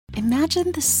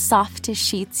Imagine the softest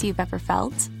sheets you've ever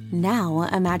felt. Now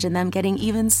imagine them getting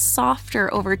even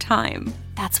softer over time.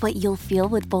 That's what you'll feel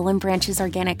with Boll & Branch's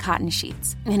organic cotton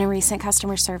sheets. In a recent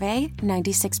customer survey,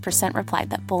 96% replied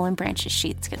that Boll & Branch's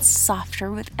sheets get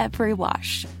softer with every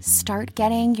wash. Start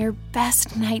getting your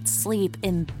best night's sleep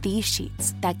in these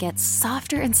sheets that get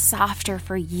softer and softer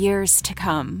for years to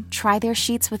come. Try their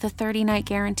sheets with a 30-night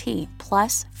guarantee,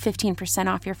 plus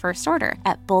 15% off your first order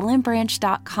at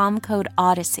bollandbranch.com, code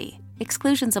Odyssey.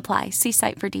 Exclusions apply. See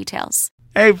site for details.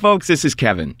 Hey folks, this is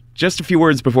Kevin. Just a few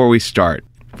words before we start.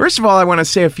 First of all, I want to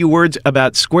say a few words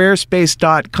about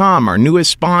Squarespace.com, our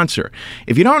newest sponsor.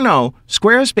 If you don't know,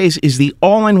 Squarespace is the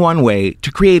all-in-one way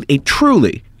to create a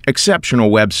truly exceptional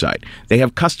website. They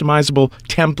have customizable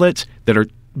templates that are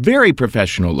very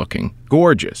professional looking,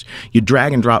 gorgeous. You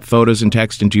drag and drop photos and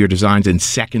text into your designs in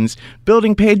seconds.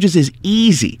 Building pages is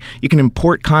easy. You can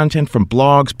import content from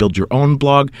blogs, build your own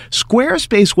blog.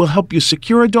 Squarespace will help you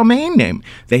secure a domain name.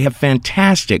 They have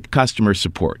fantastic customer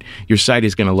support. Your site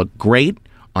is going to look great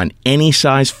on any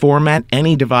size format,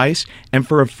 any device. And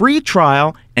for a free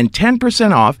trial and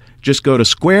 10% off, just go to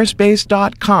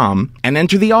squarespace.com and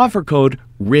enter the offer code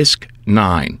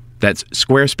RISK9. That's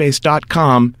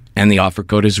squarespace.com. And the offer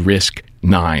code is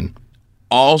RISK9.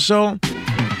 Also,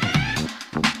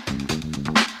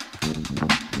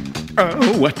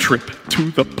 oh, a trip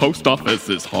to the post office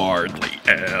is hardly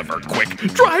ever quick.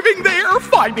 Driving there,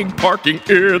 finding parking,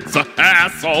 it's a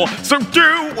hassle. So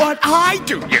do what I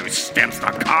do. Use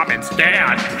Stamps.com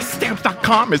instead.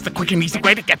 Stamps.com is the quick and easy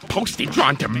way to get postage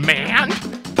on demand.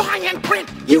 Buy and print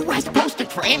U.S. postage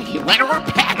for any letter or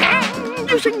packet.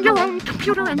 Using your own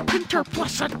computer and printer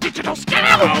plus a digital scanner.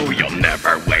 Oh, you'll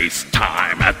never waste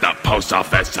time at the post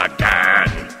office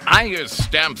again. I use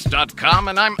Stamps.com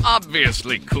and I'm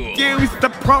obviously cool. Use the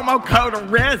promo code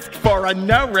RISK for a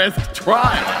no-risk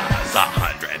trial. It's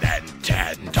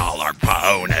 $110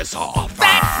 bonus offer.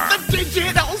 That's the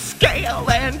digital scale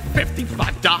and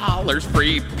 $55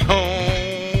 free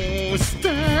postage.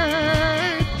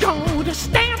 Go to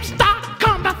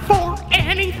Stamps.com before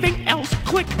anything else.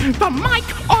 Click the mic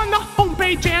on the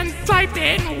homepage and type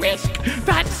in RISK.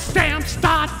 That's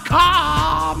Stamps.com.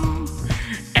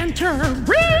 Enter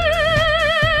RISK.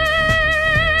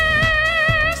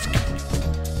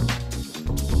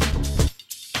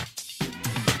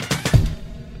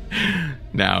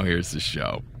 now here's the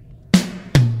show.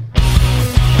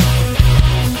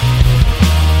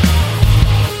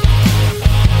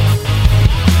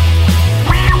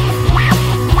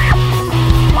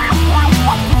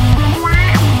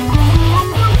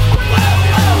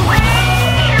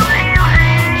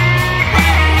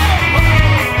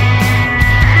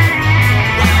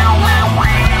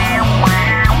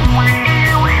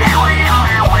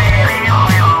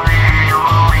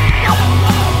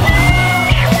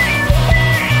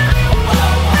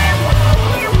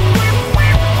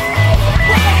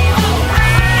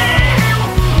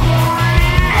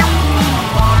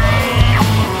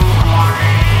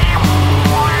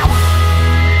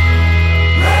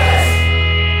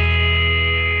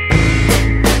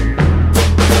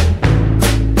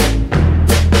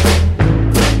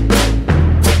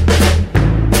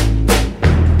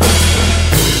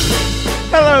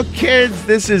 Kids,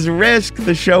 this is Risk,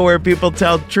 the show where people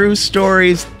tell true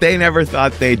stories they never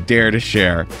thought they'd dare to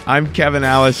share. I'm Kevin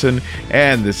Allison,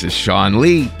 and this is Sean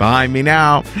Lee behind me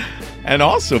now. And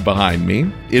also behind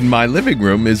me, in my living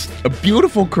room, is a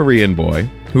beautiful Korean boy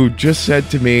who just said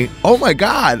to me, oh my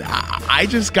God, I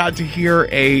just got to hear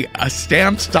a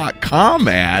Stamps.com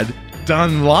ad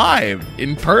done live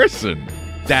in person.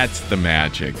 That's the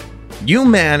magic. You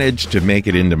managed to make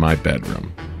it into my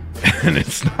bedroom. And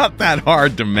it's not that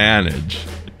hard to manage.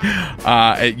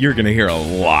 You're going to hear a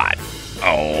lot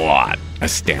of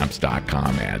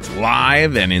Stamps.com ads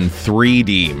live and in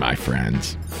 3D, my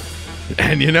friends.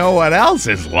 And you know what else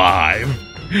is live?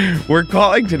 We're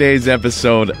calling today's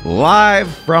episode Live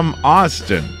from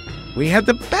Austin. We had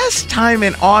the best time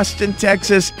in Austin,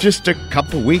 Texas just a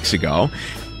couple weeks ago.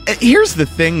 Here's the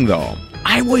thing, though.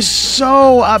 I was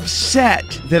so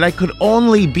upset that I could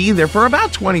only be there for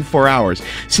about 24 hours.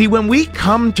 See, when we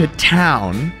come to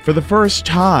town for the first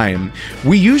time,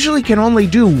 we usually can only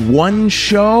do one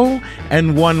show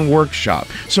and one workshop.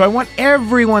 So I want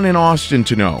everyone in Austin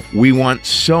to know we want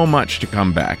so much to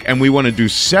come back, and we want to do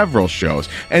several shows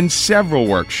and several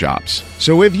workshops.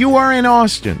 So if you are in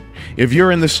Austin, if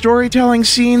you're in the storytelling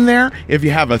scene there, if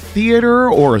you have a theater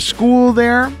or a school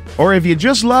there, or if you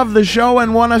just love the show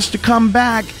and want us to come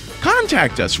back,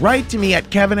 contact us. Write to me at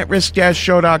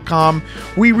kevin@risk-show.com.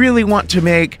 We really want to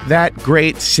make that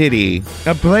great city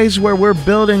a place where we're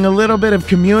building a little bit of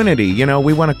community. You know,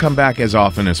 we want to come back as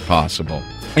often as possible.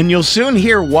 And you'll soon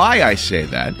hear why I say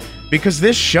that, because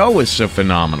this show is so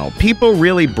phenomenal. People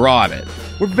really brought it.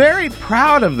 We're very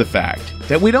proud of the fact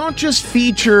that we don't just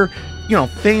feature,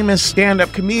 famous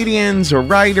stand-up comedians or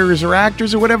writers or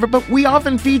actors or whatever, but we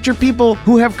often feature people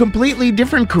who have completely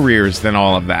different careers than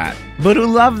all of that, but who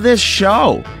love this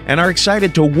show and are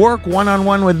excited to work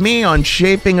one-on-one with me on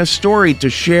shaping a story to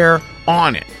share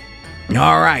on it.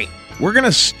 All right, we're going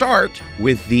to start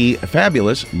with the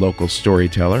fabulous local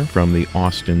storyteller from the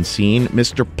Austin scene,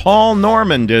 Mr. Paul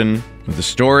Normandin, with the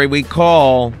story we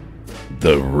call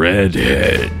The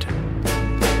Redhead.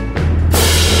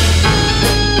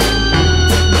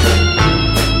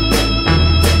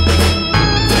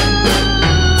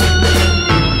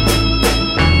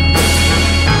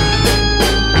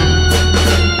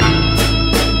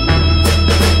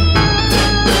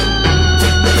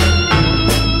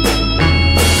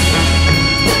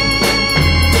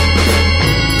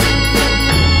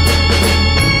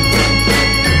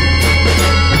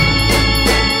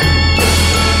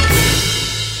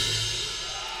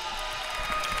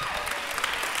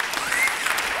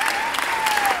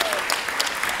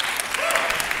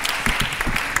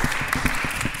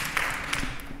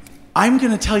 I'm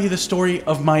going to tell you the story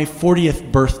of my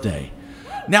 40th birthday.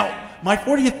 Now, my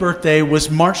 40th birthday was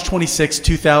March 26,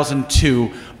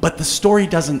 2002, but the story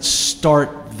doesn't start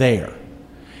there.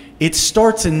 It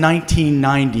starts in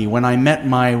 1990 when I met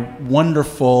my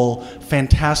wonderful,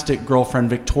 fantastic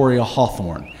girlfriend, Victoria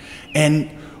Hawthorne.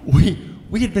 And we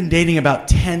had been dating about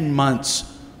 10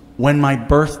 months when my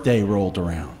birthday rolled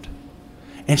around.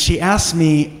 And she asked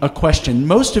me a question.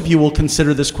 Most of you will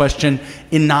consider this question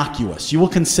innocuous. You will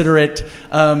consider it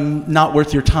not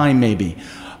worth your time, maybe.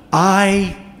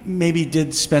 I maybe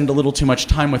did spend a little too much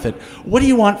time with it. What do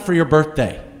you want for your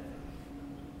birthday?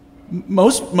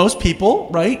 Most people,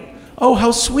 right? Oh,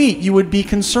 how sweet. You would be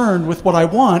concerned with what I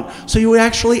want, so you would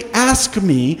actually ask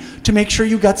me to make sure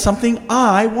you got something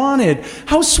I wanted.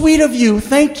 How sweet of you.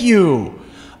 Thank you.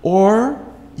 Or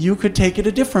you could take it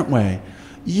a different way.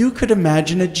 You could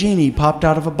imagine a genie popped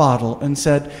out of a bottle and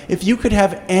said, if you could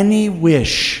have any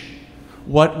wish,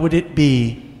 what would it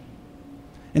be?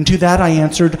 And to that I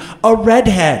answered, a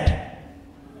redhead.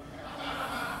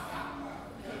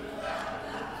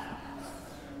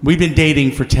 We've been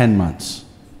dating for 10 months.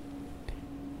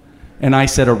 And I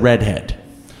said a redhead.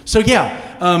 So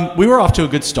we were off to a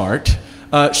good start.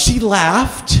 She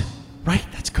laughed, right?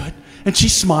 That's good. And she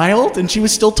smiled, and she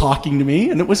was still talking to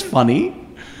me, and it was funny.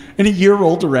 And a year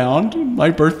rolled around, and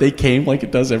my birthday came like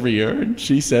it does every year, and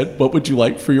she said, what would you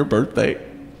like for your birthday?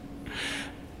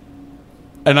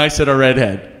 And I said, a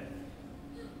redhead.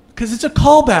 Because it's a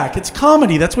callback, it's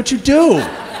comedy, that's what you do.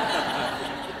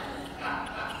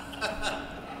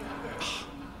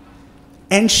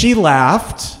 And she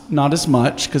laughed, not as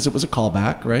much, because it was a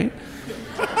callback, right?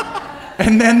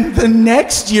 And then the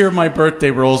next year my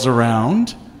birthday rolls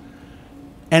around,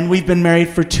 and we've been married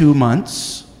for 2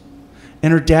 months.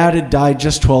 And her dad had died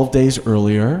just 12 days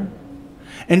earlier.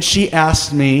 And she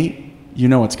asked me, you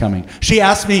know what's coming. She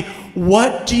asked me,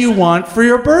 what do you want for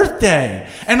your birthday?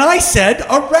 And I said,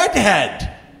 a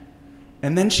redhead.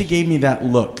 And then she gave me that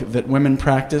look that women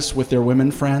practice with their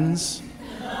women friends.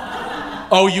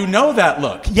 Oh, you know that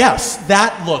look. Yes,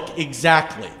 that look,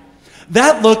 exactly.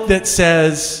 That look that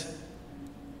says,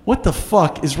 what the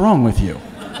fuck is wrong with you?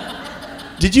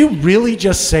 Did you really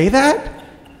just say that?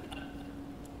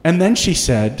 And then she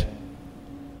said,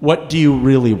 what do you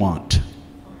really want?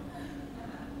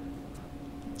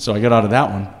 So I got out of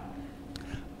that one.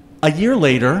 A year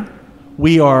later,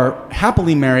 we are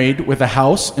happily married with a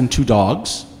house and 2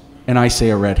 dogs, and I say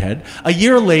a redhead. A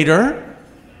year later,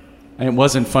 and it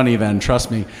wasn't funny then, trust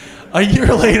me. A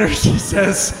year later, she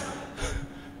says,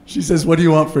 what do you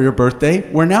want for your birthday?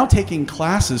 We're now taking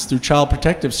classes through Child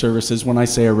Protective Services when I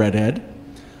say a redhead.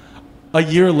 A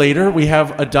year later, we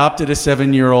have adopted a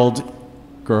 7-year-old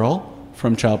girl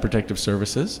from Child Protective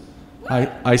Services.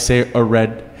 I say a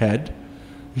redhead.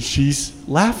 She's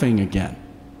laughing again.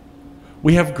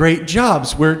 We have great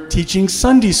jobs. We're teaching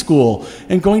Sunday school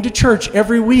and going to church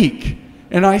every week.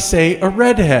 And I say a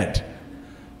redhead.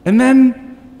 And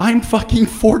then I'm fucking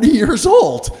 40 years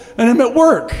old. And I'm at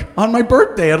work on my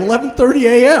birthday at 11:30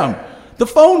 a.m. The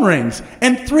phone rings.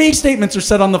 And 3 statements are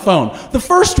said on the phone. The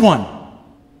first one,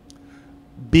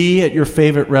 be at your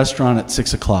favorite restaurant at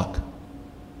 6 o'clock.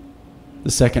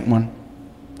 The second one,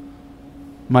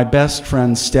 my best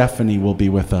friend Stephanie will be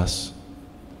with us.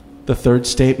 The third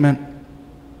statement,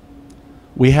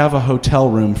 We have a hotel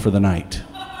room for the night.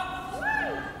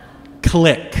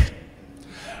 Click.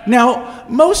 Now,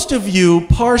 most of you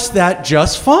parse that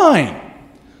just fine.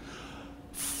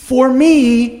 For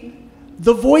me,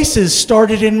 the voices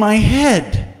started in my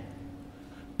head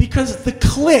because the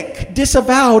click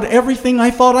disavowed everything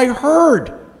I thought I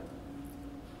heard.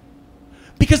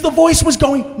 Because the voice was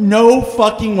going, no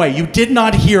fucking way. You did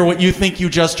not hear what you think you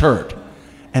just heard.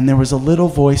 And there was a little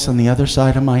voice on the other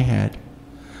side of my head.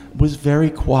 It was very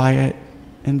quiet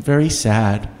and very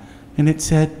sad. And it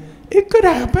said, it could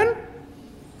happen.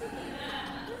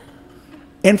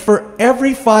 And for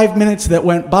every 5 minutes that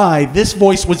went by, this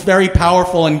voice was very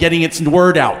powerful in getting its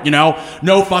word out,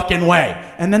 no fucking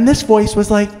way. And then this voice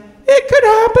was like, it could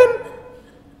happen.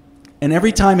 And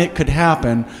every time it could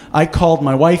happen, I called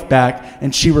my wife back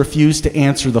and she refused to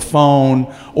answer the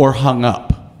phone or hung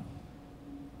up.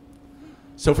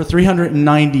 So for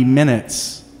 390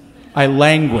 minutes, I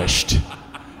languished.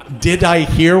 Did I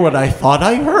hear what I thought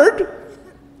I heard?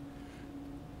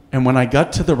 And when I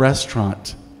got to the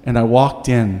restaurant and I walked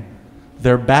in,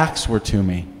 their backs were to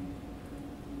me.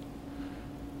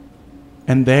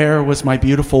 And there was my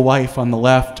beautiful wife on the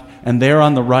left, and there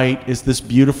on the right is this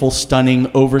beautiful, stunning,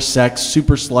 oversexed,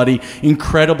 super slutty,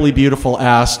 incredibly beautiful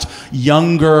assed,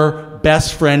 younger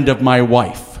best friend of my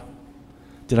wife.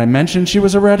 Did I mention she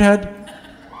was a redhead?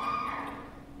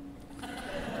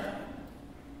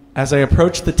 As I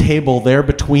approached the table, there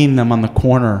between them on the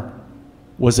corner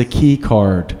was a key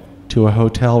card to a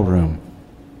hotel room.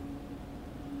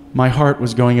 My heart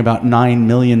was going about 9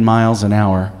 million miles an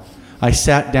hour. I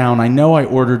sat down. I know I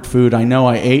ordered food. I know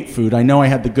I ate food. I know I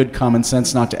had the good common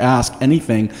sense not to ask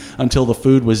anything until the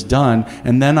food was done.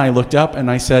 And then I looked up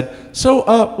and I said,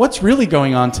 so what's really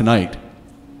going on tonight?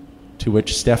 To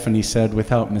which Stephanie said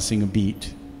without missing a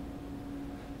beat,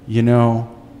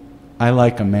 I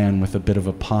like a man with a bit of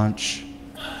a punch.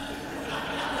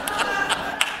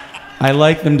 I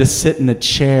like them to sit in a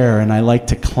chair, and I like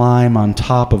to climb on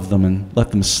top of them and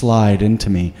let them slide into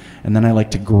me. And then I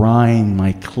like to grind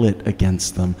my clit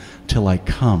against them till I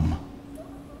come.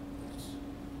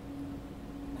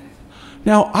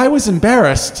 Now, I was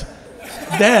embarrassed.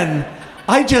 Then,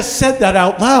 I just said that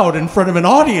out loud in front of an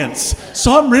audience.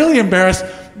 So I'm really embarrassed.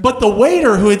 But the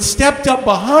waiter who had stepped up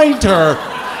behind her,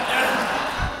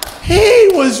 he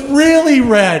was really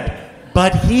red.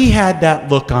 But he had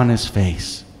that look on his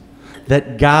face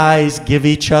that guys give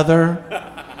each other.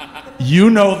 You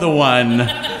know the one.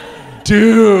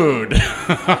 Dude.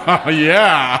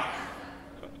 Yeah.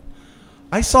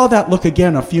 I saw that look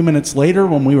again a few minutes later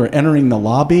when we were entering the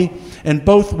lobby, and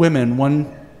both women,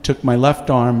 one took my left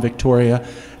arm, Victoria,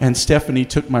 and Stephanie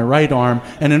took my right arm,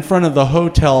 and in front of the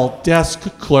hotel desk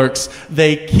clerks,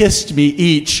 they kissed me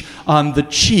each on the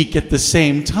cheek at the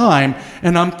same time,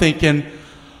 and I'm thinking,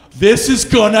 this is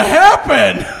gonna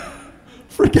happen!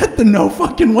 Forget the no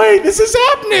fucking way, this is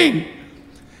happening!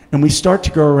 And we start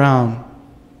to go around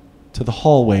to the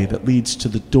hallway that leads to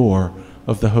the door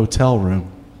of the hotel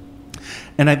room.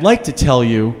 And I'd like to tell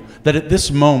you that at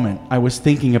this moment, I was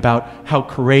thinking about how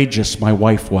courageous my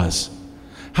wife was,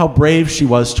 how brave she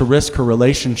was to risk her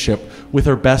relationship with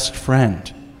her best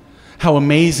friend, how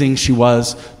amazing she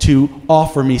was to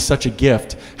offer me such a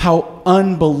gift, how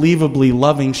unbelievably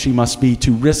loving she must be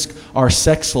to risk our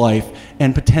sex life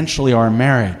and potentially our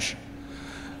marriage.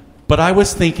 But I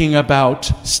was thinking about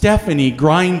Stephanie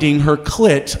grinding her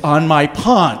clit on my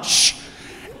paunch,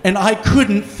 and I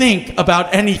couldn't think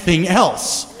about anything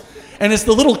else. And as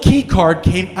the little key card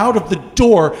came out of the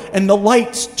door and the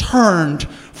lights turned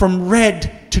from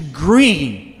red to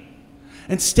green,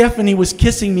 and Stephanie was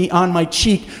kissing me on my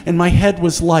cheek and my head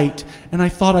was light and I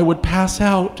thought I would pass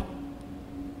out,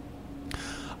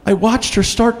 I watched her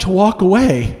start to walk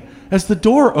away as the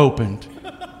door opened.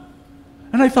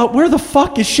 And I thought, where the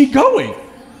fuck is she going?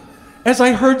 As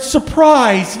I heard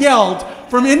surprise yelled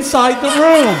from inside the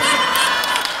room.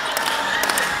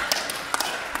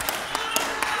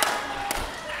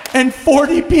 And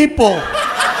 40 people,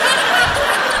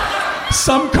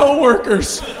 some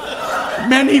coworkers,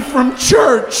 many from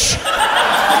church,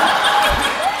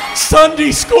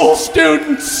 Sunday school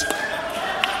students,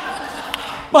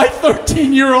 my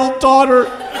 13-year-old daughter.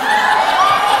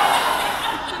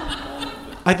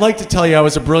 I'd like to tell you I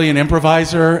was a brilliant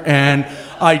improviser, and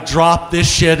I dropped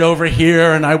this shit over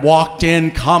here, and I walked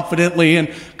in confidently and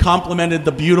complimented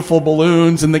the beautiful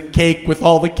balloons and the cake with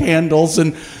all the candles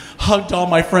and hugged all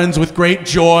my friends with great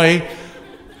joy.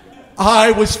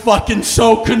 I was fucking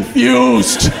so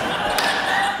confused.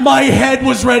 My head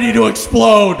was ready to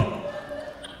explode.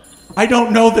 I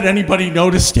don't know that anybody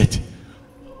noticed it,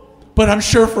 but I'm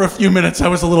sure for a few minutes I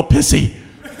was a little pissy.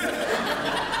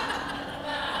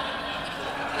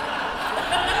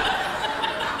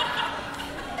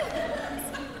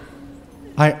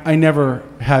 I never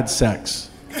had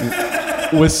sex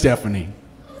with Stephanie.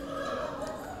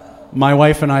 My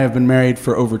wife and I have been married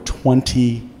for over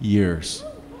 20 years.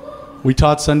 We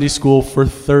taught Sunday school for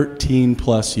 13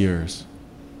 plus years.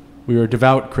 We are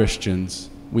devout Christians.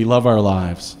 We love our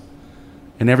lives.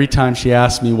 And every time she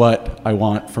asks me what I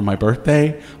want for my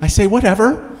birthday, I say,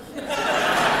 whatever.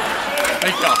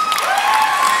 Thank you.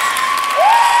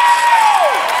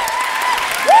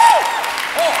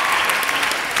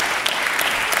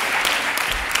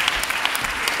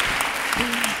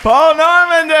 Paul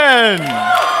Normandin!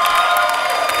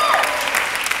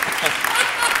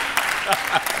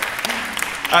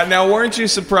 Now, weren't you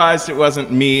surprised it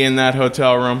wasn't me in that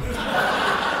hotel room?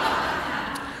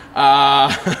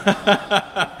 I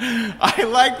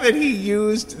like that he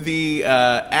used the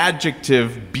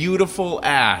adjective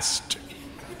beautiful-assed.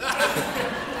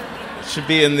 Should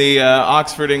be in the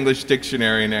Oxford English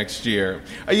Dictionary next year.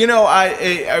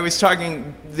 I was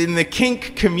talking, in the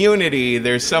kink community,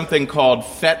 there's something called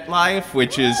FetLife,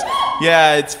 which is,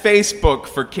 it's Facebook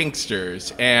for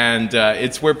kinksters. And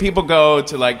it's where people go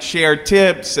to, share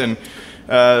tips and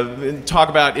talk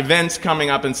about events coming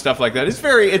up and stuff like that.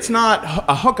 It's not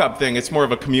a hookup thing, it's more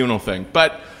of a communal thing.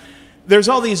 But there's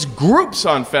all these groups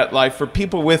on FetLife for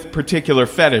people with particular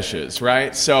fetishes,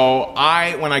 right? So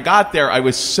when I got there, I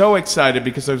was so excited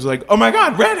because I was like, oh my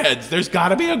God, redheads! There's got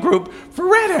to be a group for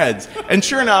redheads. And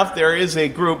sure enough, there is a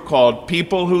group called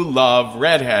People Who Love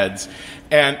Redheads.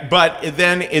 But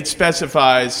then it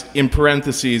specifies, in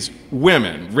parentheses,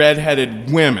 women,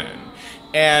 redheaded women.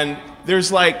 And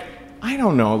there's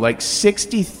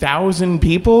 60,000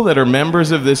 people that are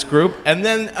members of this group. And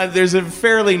then there's a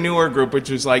fairly newer group,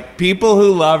 which is people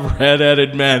who love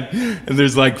redheaded men. And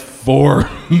there's 4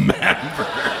 members.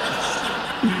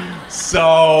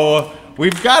 So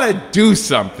we've got to do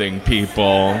something,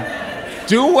 people.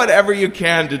 Do whatever you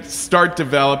can to start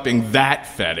developing that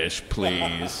fetish,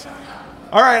 please.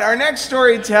 All right, our next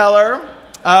storyteller.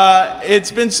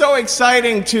 It's been so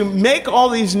exciting to make all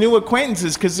these new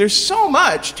acquaintances because there's so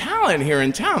much talent here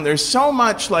in town. There's so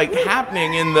much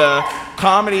happening in the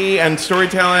comedy and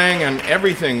storytelling and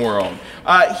everything world.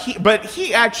 He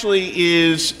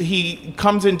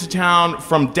comes into town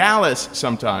from Dallas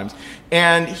sometimes,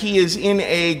 and he is in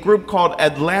a group called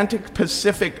Atlantic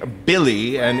Pacific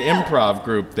Billy, an improv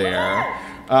group there.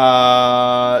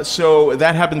 So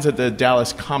that happens at the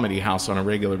Dallas Comedy House on a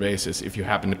regular basis if you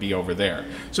happen to be over there.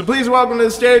 So please welcome to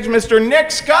the stage Mr.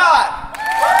 Nick Scott.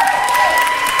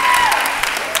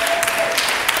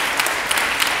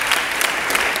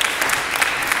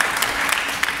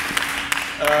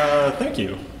 Thank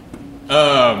you.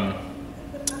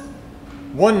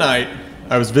 One night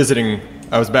I was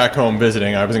back home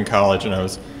visiting. I was in college and I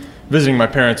was visiting my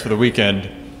parents for the weekend.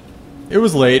 It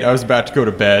was late. I was about to go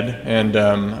to bed, and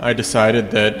I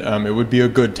decided that it would be a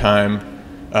good time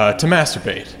to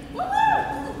masturbate.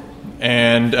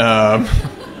 And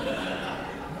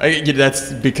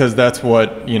that's because that's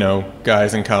what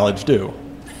guys in college do.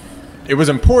 It was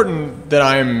important that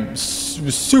I'm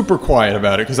super quiet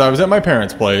about it because I was at my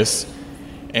parents' place,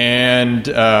 and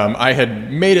I had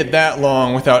made it that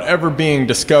long without ever being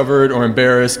discovered or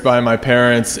embarrassed by my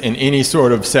parents in any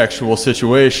sort of sexual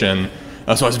situation.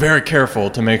 So I was very careful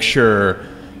to make sure,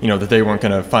 that they weren't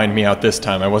going to find me out this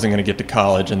time. I wasn't going to get to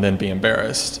college and then be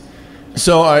embarrassed.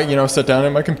 So I, sat down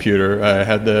at my computer. I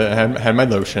had my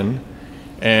lotion,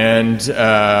 and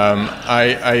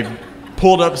I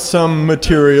pulled up some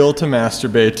material to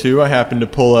masturbate to. I happened to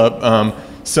pull up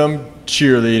some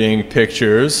cheerleading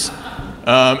pictures,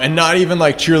 and not even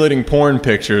cheerleading porn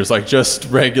pictures, just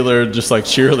regular,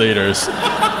 cheerleaders.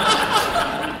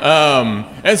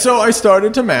 And so I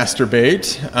started to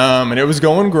masturbate, and it was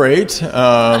going great.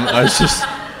 I was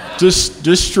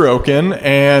just stroking,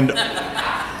 and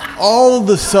all of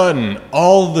a sudden,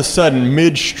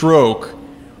 mid-stroke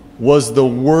was the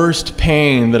worst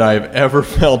pain that I've ever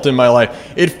felt in my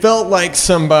life. It felt like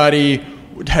somebody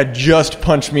had just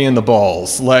punched me in the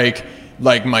balls. Like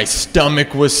my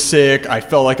stomach was sick. I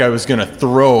felt like I was gonna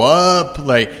throw up.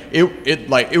 It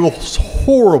was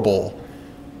horrible.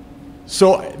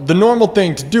 So the normal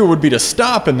thing to do would be to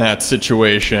stop in that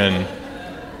situation.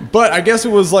 But I guess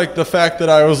it was the fact that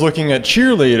I was looking at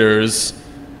cheerleaders,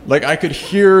 I could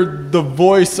hear the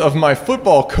voice of my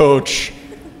football coach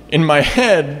in my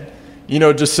head,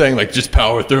 just saying just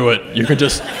power through it. You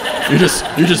just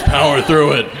power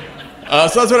through it.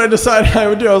 So that's what I decided I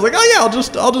would do. I was like, oh yeah,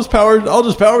 I'll just power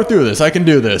through this. I can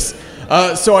do this.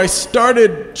 So I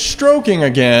started stroking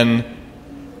again.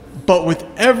 But with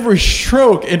every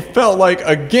stroke, it felt like,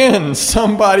 again,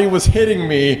 somebody was hitting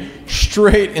me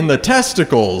straight in the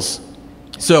testicles.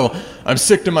 So I'm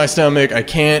sick to my stomach. I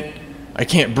can't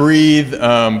breathe.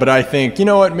 But I think, you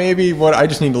know what? Maybe I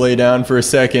just need to lay down for a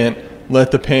second,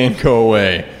 let the pain go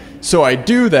away. So I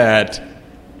do that,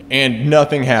 and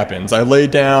nothing happens. I lay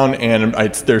down, and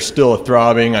there's still a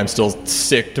throbbing. I'm still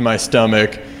sick to my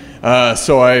stomach.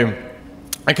 So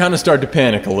I kind of start to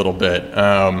panic a little bit.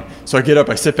 So I get up,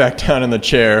 I sit back down in the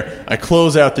chair, I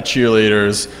close out the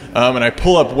cheerleaders, and I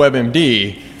pull up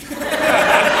WebMD.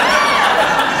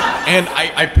 And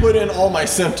I put in all my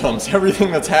symptoms,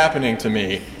 everything that's happening to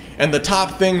me. And the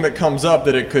top thing that comes up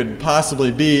that it could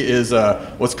possibly be is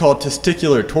what's called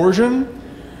testicular torsion,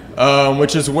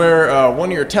 which is where one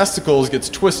of your testicles gets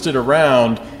twisted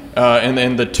around, and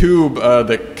then the tube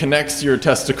that connects your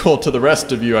testicle to the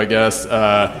rest of you, I guess,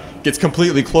 gets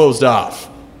completely closed off.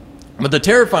 But the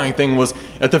terrifying thing was,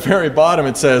 at the very bottom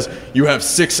it says, you have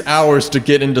 6 hours to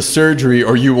get into surgery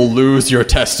or you will lose your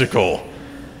testicle.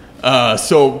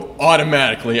 So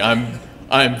automatically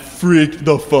I'm freaked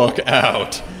the fuck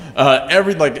out.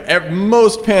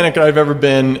 Most panicked I've ever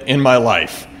been in my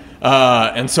life.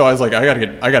 And so I was like, I gotta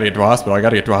get to the hospital. I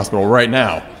gotta get to the hospital right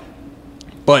now.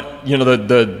 But you know,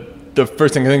 the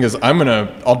first thing I think is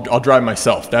I'll drive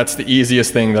myself. That's the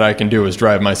easiest thing that I can do is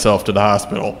drive myself to the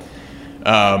hospital.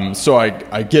 So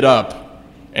I get up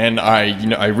and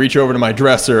I reach over to my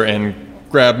dresser and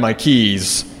grab my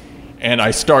keys, and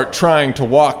I start trying to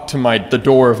walk to the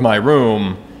door of my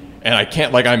room, and I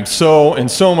can't. Like, I'm in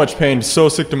so much pain, so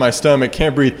sick to my stomach,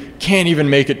 can't breathe, can't even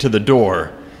make it to the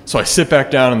door. So I sit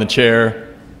back down in the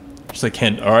chair. Just like,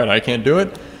 all right, I can't do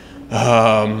it.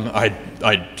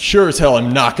 I sure as hell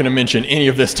am not going to mention any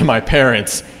of this to my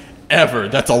parents ever.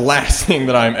 That's the last thing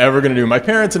that I'm ever going to do. My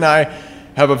parents and I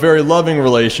have a very loving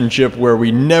relationship where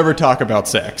we never talk about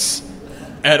sex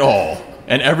at all,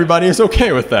 and everybody is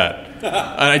okay with that. And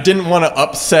I didn't want to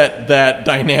upset that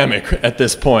dynamic at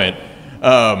this point.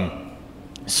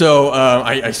 So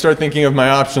I started thinking of my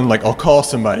option, like, I'll call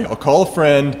somebody. I'll call a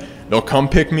friend. They'll come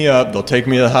pick me up. They'll take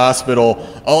me to the hospital.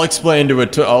 I'll explain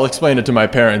it to my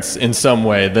parents in some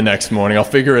way the next morning. I'll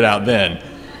figure it out then.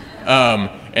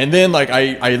 And then, like,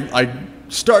 I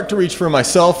start to reach for my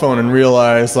cell phone and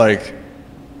realize, like,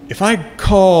 if I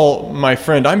call my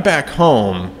friend, I'm back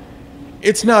home.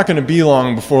 It's not going to be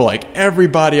long before, like,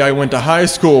 everybody I went to high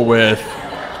school with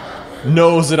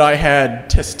knows that I had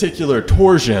testicular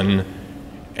torsion,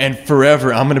 and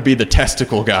forever I'm going to be the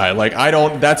testicle guy. Like,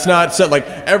 that's not, like,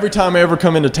 every time I ever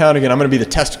come into town again, I'm going to be the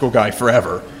testicle guy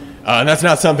forever. And that's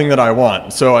not something that I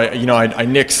want. So I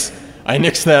nix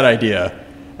that idea.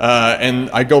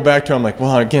 And I go back to, I'm like,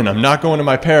 well, again, I'm not going to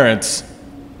my parents.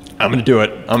 I'm going to do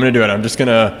it. I'm just going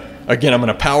to, again, I'm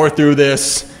going to power through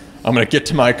this. I'm going to get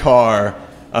to my car.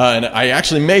 And I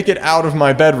actually make it out of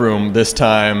my bedroom this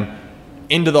time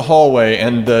into the hallway,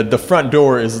 and the front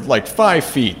door is like 5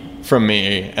 feet from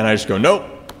me. And I just go, nope,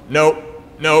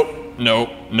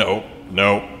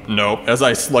 as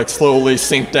I, like, slowly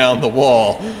sink down the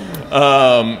wall.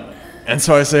 And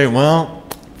so I say, well,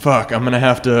 fuck, I'm going to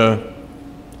have to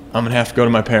go to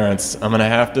my parents.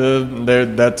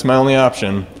 That's my only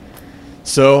option.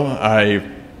 So I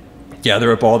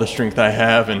gather up all the strength I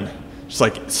have, and just,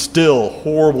 like, still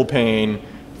horrible pain,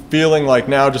 feeling like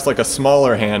now just like a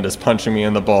smaller hand is punching me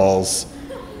in the balls.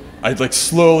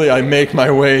 I make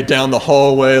my way down the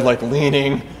hallway, like,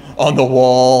 leaning on the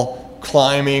wall,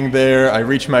 climbing there. I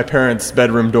reach my parents'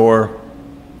 bedroom door,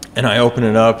 and I open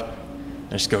it up.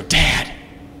 I just go, Dad.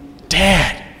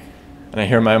 And I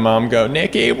hear my mom go,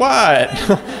 Nikki, what?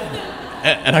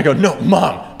 And I go, no,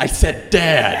 Mom, I said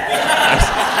Dad.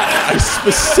 I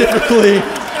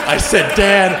said,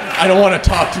 Dad, I don't want to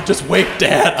talk to you. Just wake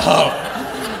Dad up.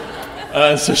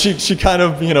 So she kind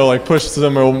of, like, pushes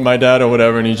my dad or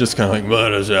whatever, and he's just kind of like,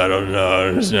 what is that? I don't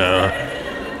know.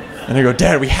 And I go,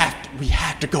 Dad, we have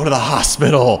to go to the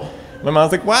hospital. My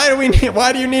mom's like, why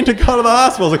do you need to go to the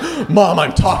hospital? I was like, Mom,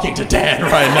 I'm talking to Dad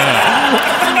right now.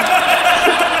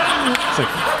 It's like,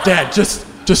 Dad,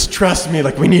 just trust me.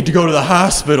 Like, we need to go to the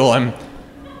hospital.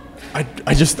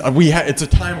 It's a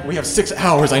time, we have 6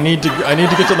 hours. I need to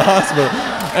get to the hospital.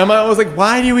 And my mom was like,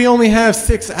 why do we only have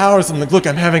 6 hours? I'm like, look,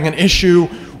 I'm having an issue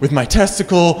with my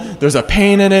testicle. There's a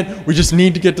pain in it. We just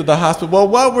need to get to the hospital. Well,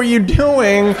 what were you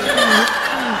doing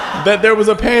that there was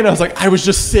a pain? I was like, I was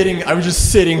just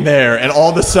sitting there, and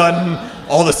all of a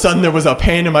sudden there was a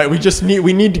pain in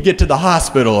we need to get to the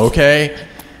hospital, okay?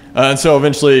 And so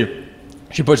eventually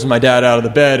she pushes my dad out of the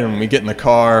bed, and we get in the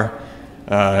car.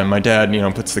 And my dad,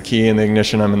 puts the key in the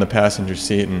ignition. I'm in the passenger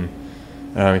seat, and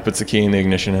he puts the key in the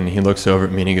ignition, and he looks over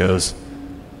at me and he goes,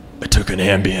 I took an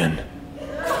Ambien.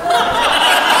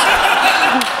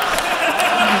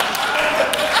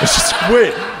 It's just,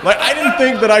 wait, Like, I didn't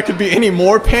think that I could be any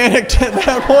more panicked at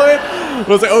that point. I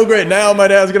was like, oh great, now my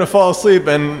dad's gonna fall asleep,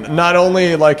 and not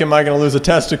only like am I gonna lose a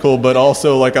testicle, but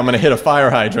also like I'm gonna hit a fire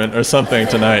hydrant or something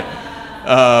tonight.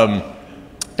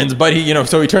 But he,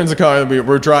 so he turns the car,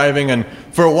 we're driving, and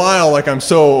for a while, like, I'm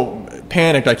so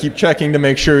panicked, I keep checking to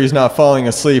make sure he's not falling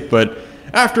asleep, but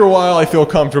after a while, I feel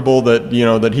comfortable that,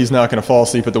 that he's not gonna fall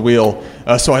asleep at the wheel.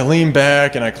 So I lean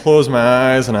back and I close my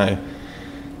eyes and I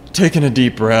take in a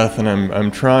deep breath, and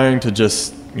I'm trying to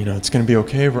just, it's going to be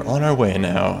okay. We're on our way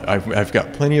now. I've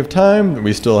got plenty of time.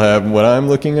 We still have what I'm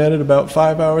looking at about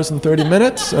 5 hours and 30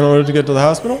 minutes in order to get to the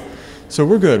hospital. So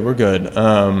we're good.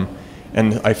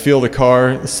 And I feel the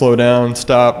car slow down,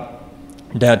 stop.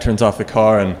 Dad turns off the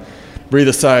car and breathe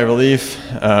a sigh of relief.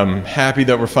 Happy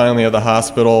that we're finally at the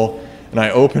hospital. And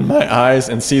I open my eyes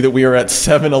and see that we are at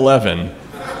 7-Eleven.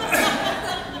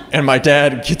 And my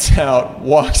dad gets out,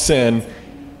 walks in,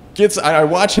 I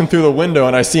watch him through the window,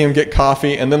 and I see him get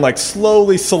coffee and then like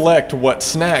slowly select what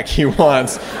snack he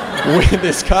wants with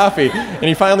this coffee. And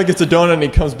he finally gets a donut, and he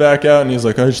comes back out and he's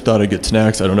like, I just thought I'd get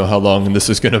snacks. I don't know how long this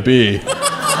is going to be.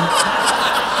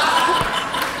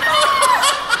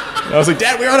 I was like,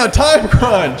 Dad, we're on a time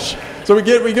crunch. So we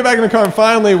get back in the car, and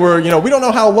finally we don't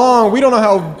know how long, we don't know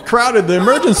how crowded the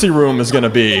emergency room is going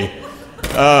to be.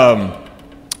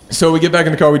 So we get back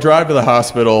in the car, we drive to the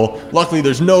hospital. Luckily,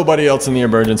 there's nobody else in the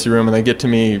emergency room, and they get to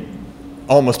me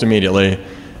almost immediately.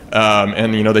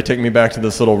 And they take me back to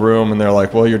this little room, and they're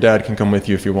like, well, your dad can come with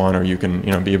you if you want, or you can,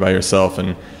 be by yourself.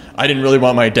 And I didn't really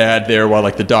want my dad there while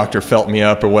like the doctor felt me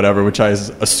up or whatever, which I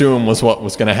assume was what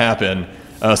was going to happen.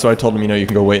 So I told him, you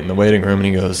can go wait in the waiting room, and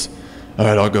he goes, all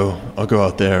right, I'll go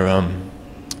out there. I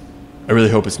really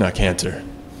hope it's not cancer.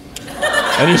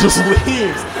 And he just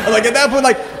leaves. And like at that point,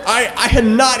 like I had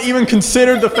not even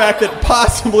considered the fact that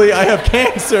possibly I have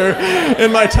cancer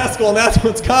in my testicle, and that's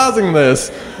what's causing this.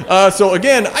 So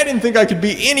again, I didn't think I could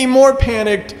be any more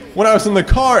panicked when I was in the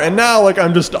car, and now like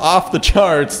I'm just off the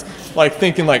charts, like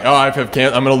thinking like, oh, I have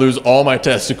cancer. I'm gonna lose all my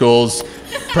testicles,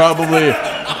 probably,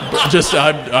 just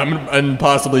and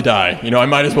possibly die. I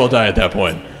might as well die at that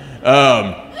point.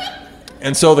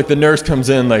 And so, like, the nurse comes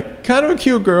in, like, kind of a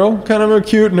cute girl, kind of a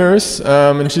cute nurse,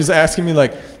 and she's asking me,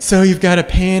 like, so you've got a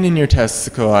pain in your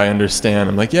testicle, I understand.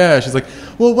 I'm like, yeah. She's like,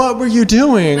 well, what were you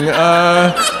doing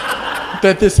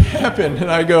that this happened?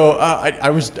 And I go, I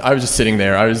was just sitting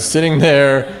there. I was sitting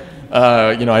there,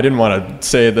 I didn't want to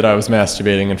say that I was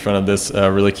masturbating in front of this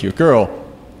really cute girl.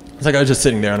 It's like I was just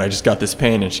sitting there, and I just got this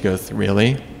pain, and she goes,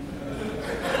 really?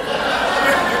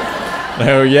 And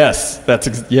I go, yes,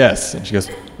 yes. And she goes,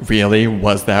 really?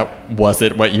 Was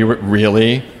it what you were,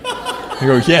 really? I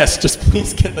go, yes, just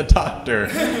please get the doctor.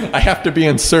 I have to be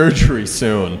in surgery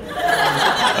soon.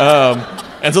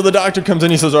 And so the doctor comes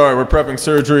in, he says, all right, we're prepping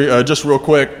surgery. Just real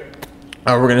quick,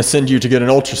 we're going to send you to get an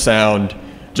ultrasound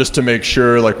just to make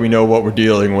sure, like, we know what we're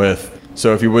dealing with.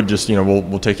 So if you would just,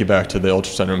 we'll take you back to the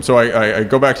ultrasound room. So I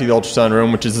go back to the ultrasound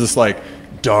room, which is this, like,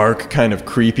 dark, kind of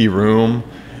creepy room.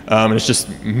 And it's just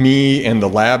me and the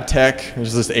lab tech.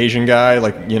 There's this Asian guy,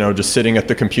 like, just sitting at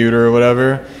the computer or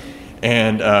whatever.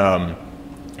 And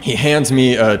he hands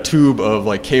me a tube of,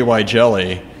 like, KY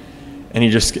jelly, and he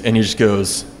just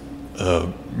goes,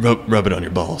 rub it on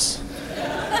your balls.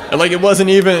 And, like, it wasn't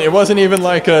even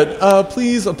like a,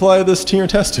 please apply this to your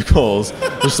testicles.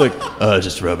 Just like,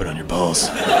 just rub it on your balls.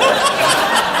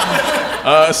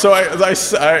 So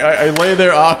I lay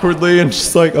there awkwardly and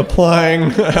just like applying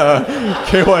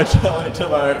KY jelly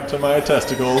to my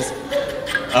testicles.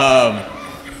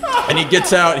 And he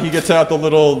gets out the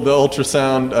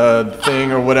ultrasound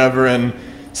thing or whatever and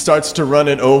starts to run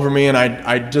it over me, and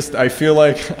I feel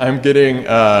like I'm getting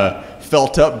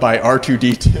felt up by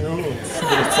R2-D2.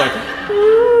 It's like,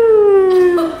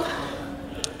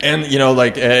 and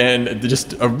and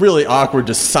just a really awkward,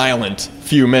 just silent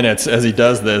few minutes as he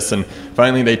does this, and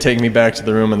finally they take me back to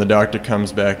the room, and the doctor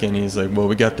comes back in. He's like, well,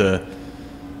 we got the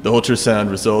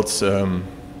ultrasound results.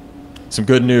 Some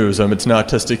good news. It's not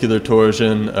testicular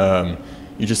torsion.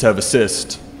 You just have a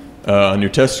cyst on your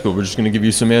testicle. We're just going to give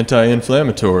you some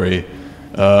anti-inflammatory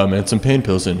and some pain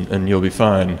pills, and you'll be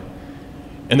fine.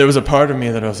 And there was a part of me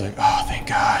that I was like, oh, thank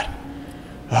God.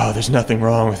 Oh, there's nothing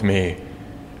wrong with me.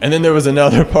 And then there was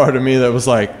another part of me that was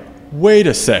like, wait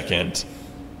a second.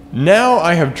 Now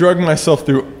I have drugged myself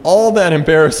through all that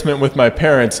embarrassment with my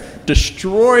parents,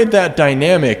 destroyed that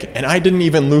dynamic, and I didn't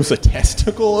even lose a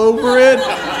testicle over it.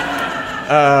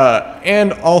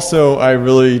 And also, I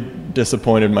really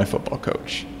disappointed my football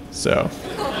coach. So,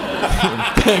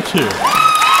 thank you.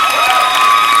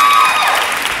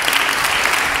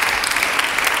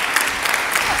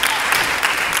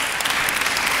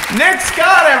 Nick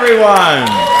Scott, everyone!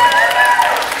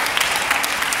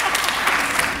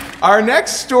 Our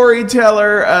next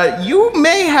storyteller, you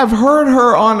may have heard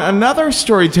her on another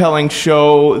storytelling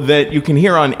show that you can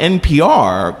hear on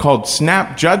NPR called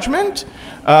Snap Judgment.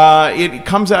 It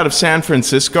comes out of San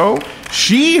Francisco.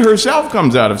 She herself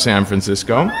comes out of San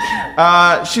Francisco.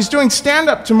 She's doing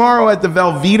stand-up tomorrow at the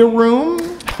Velveeta Room.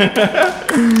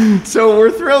 So we're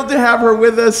thrilled to have her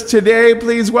with us today.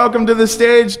 Please welcome to the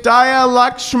stage Daya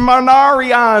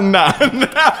Lakshmanaryan.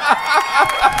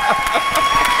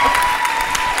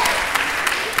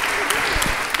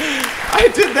 I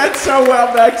did that so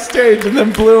well backstage and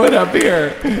then blew it up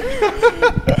here.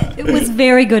 It was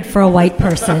very good for a white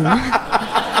person.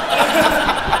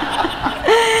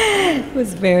 It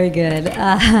was very good.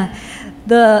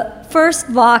 The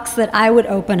first box that I would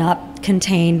open up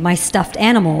contained my stuffed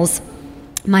animals,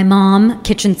 my mom,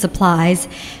 kitchen supplies,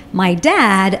 my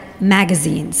dad,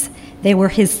 magazines. They were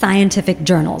his scientific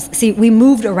journals. See, we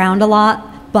moved around a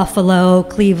lot, Buffalo,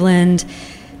 Cleveland,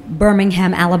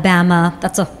 Birmingham, Alabama.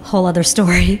 That's a whole other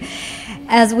story.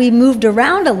 As we moved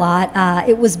around a lot,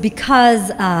 it was because,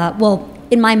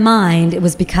 in my mind, it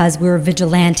was because we were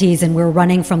vigilantes and we were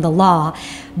running from the law.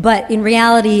 But in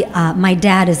reality, my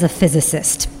dad is a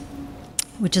physicist,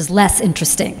 which is less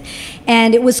interesting.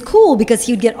 And it was cool because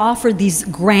he would get offered these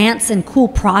grants and cool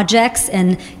projects,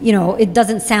 and it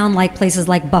doesn't sound like places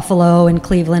like Buffalo and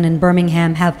Cleveland and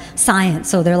Birmingham have science,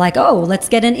 so they're like, oh, let's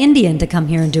get an Indian to come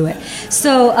here and do it.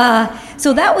 So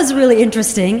that was really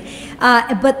interesting.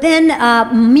 But then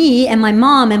me and my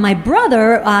mom and my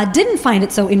brother didn't find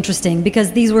it so interesting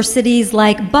because these were cities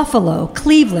like Buffalo,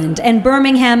 Cleveland, and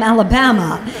Birmingham,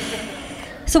 Alabama.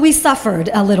 So we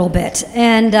suffered a little bit,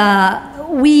 and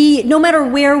no matter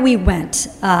where we went,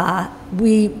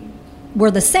 we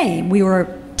were the same. We were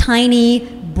tiny,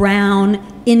 brown,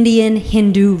 Indian,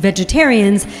 Hindu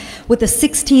vegetarians with a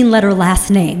 16-letter last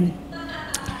name.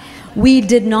 We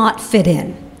did not fit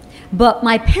in. But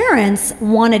my parents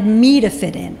wanted me to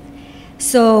fit in.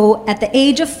 So at the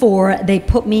age of 4, they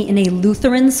put me in a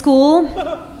Lutheran school.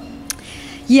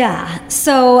 Yeah,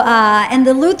 so, and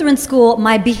the Lutheran school,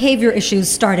 my behavior issues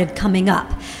started coming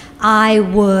up. I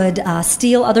would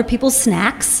steal other people's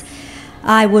snacks.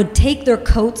 I would take their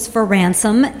coats for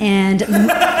ransom and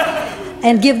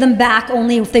give them back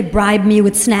only if they bribed me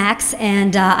with snacks,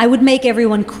 and I would make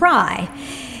everyone cry.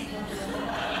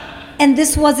 And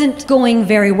this wasn't going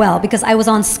very well because I was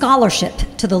on scholarship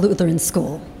to the Lutheran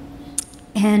school.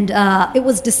 And it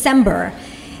was December,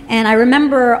 and I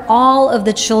remember all of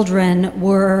the children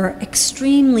were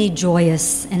extremely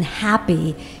joyous and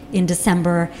happy in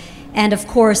December. And of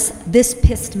course, this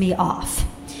pissed me off.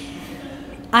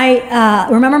 I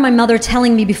remember my mother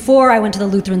telling me before I went to the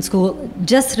Lutheran school,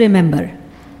 just remember,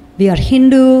 we are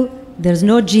Hindu, there's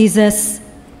no Jesus,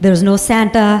 there's no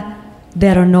Santa,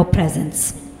 there are no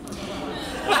presents.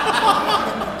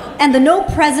 And the no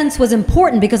presents was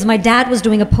important because my dad was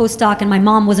doing a postdoc and my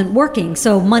mom wasn't working,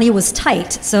 so money was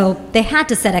tight, so they had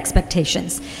to set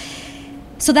expectations.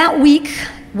 So that week,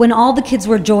 when all the kids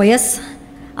were joyous,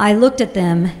 I looked at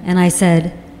them and I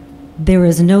said, there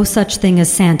is no such thing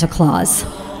as Santa Claus.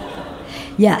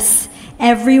 Yes,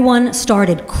 everyone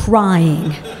started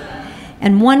crying.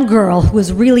 And one girl who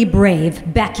was really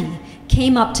brave, Becky,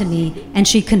 came up to me and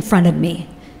she confronted me.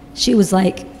 She was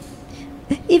like,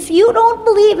 if you don't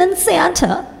believe in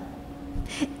Santa,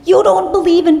 you don't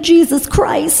believe in Jesus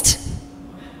Christ.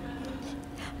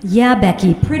 Yeah,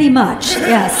 Becky, pretty much,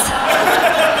 yes.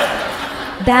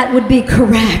 That would be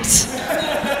correct.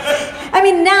 I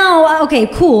mean, now, okay,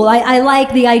 cool. I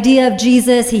like the idea of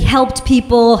Jesus. He helped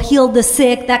people, healed the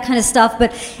sick, that kind of stuff.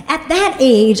 But at that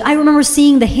age, I remember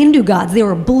seeing the Hindu gods. They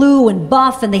were blue and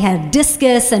buff, and they had a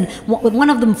discus, and one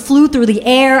of them flew through the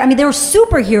air. I mean, they were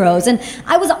superheroes. And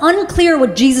I was unclear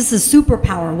what Jesus'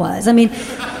 superpower was. I mean,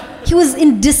 he was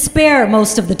in despair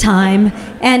most of the time.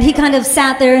 And he kind of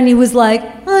sat there and he was like,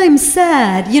 I'm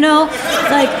sad,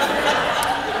 like...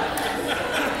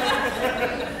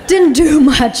 didn't do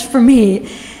much for me.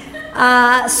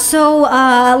 So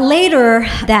later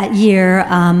that year,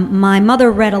 my mother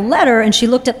read a letter and she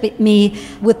looked at me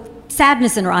with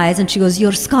sadness in her eyes and she goes,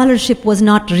 your scholarship was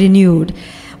not renewed,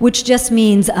 which just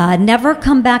means never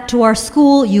come back to our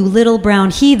school, you little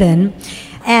brown heathen.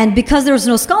 And because there was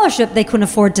no scholarship, they couldn't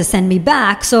afford to send me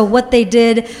back. So what they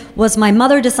did was my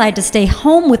mother decided to stay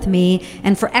home with me,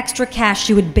 and for extra cash,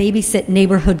 she would babysit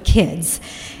neighborhood kids.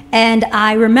 And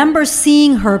I remember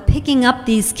seeing her picking up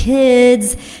these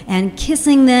kids and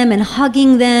kissing them and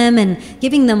hugging them and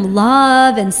giving them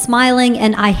love and smiling,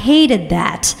 and I hated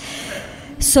that.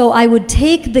 So I would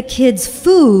take the kids'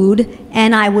 food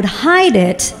and I would hide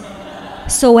it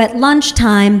So at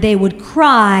lunchtime, they would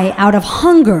cry out of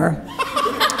hunger.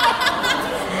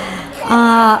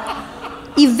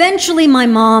 Eventually, my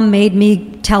mom made me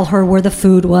tell her where the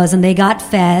food was, and they got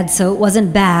fed, so it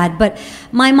wasn't bad. But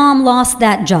my mom lost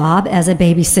that job as a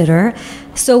babysitter,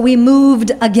 so we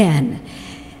moved again.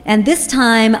 And this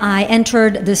time, I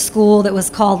entered this school that was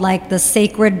called like the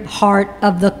Sacred Heart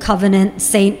of the Covenant,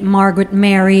 St. Margaret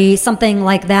Mary, something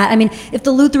like that. I mean, if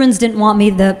the Lutherans didn't want me,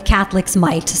 the Catholics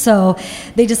might. So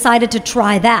they decided to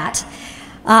try that.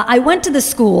 I went to the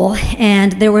school,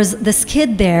 and there was this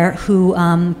kid there who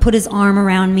put his arm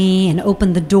around me and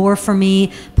opened the door for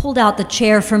me, pulled out the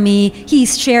chair for me. He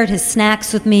shared his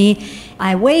snacks with me.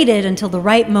 I waited until the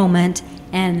right moment,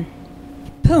 and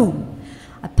boom,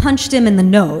 I punched him in the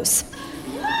nose.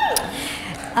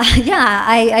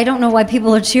 I don't know why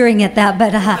people are cheering at that,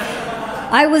 but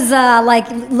I was like,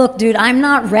 look, dude, I'm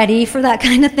not ready for that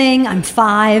kind of thing. I'm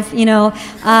 5, you know.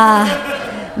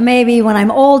 Maybe when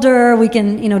I'm older, we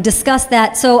can, discuss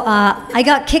that. So I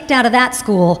got kicked out of that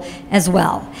school as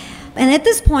well. And at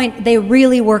this point, they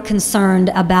really were concerned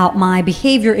about my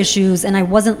behavior issues, and I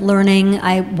wasn't learning.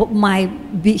 My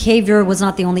behavior was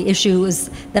not the only issue. It was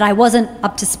that I wasn't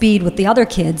up to speed with the other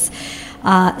kids.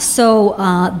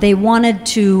 So they wanted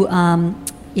to,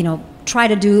 try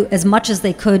to do as much as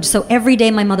they could. So every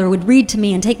day my mother would read to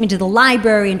me and take me to the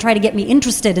library and try to get me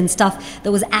interested in stuff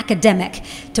that was academic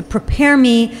to prepare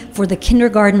me for the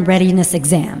kindergarten readiness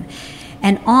exam.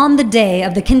 And on the day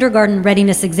of the kindergarten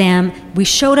readiness exam, we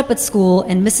showed up at school,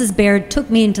 and Mrs. Baird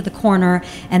took me into the corner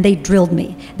and they drilled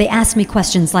me. They asked me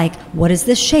questions like, what is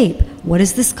this shape? What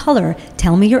is this color?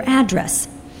 Tell me your address.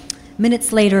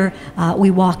 Minutes later, we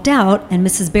walked out, and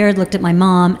Mrs. Baird looked at my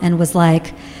mom and was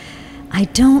like, I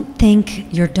don't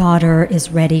think your daughter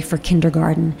is ready for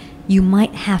kindergarten. You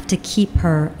might have to keep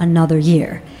her another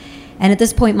year. And at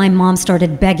this point, my mom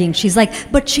started begging. She's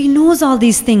like, but she knows all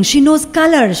these things. She knows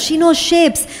colors. She knows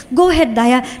shapes. Go ahead,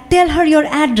 Daya. Tell her your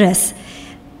address.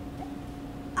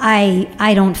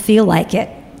 I don't feel like it.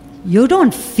 You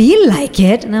don't feel like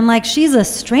it? And I'm like, she's a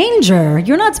stranger.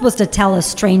 You're not supposed to tell a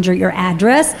stranger your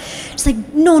address. She's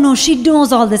like, no, she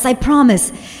knows all this. I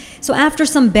promise. So after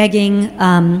some begging,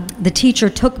 the teacher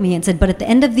took me and said, but at the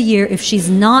end of the year, if she's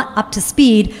not up to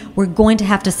speed, we're going to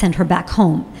have to send her back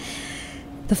home.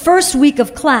 The first week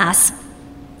of class,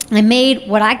 I made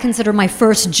what I consider my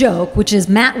first joke, which is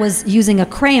Matt was using a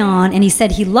crayon, and he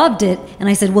said he loved it. And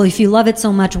I said, well, if you love it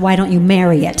so much, why don't you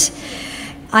marry it?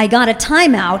 I got a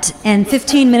timeout, and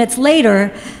 15 minutes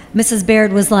later, Mrs.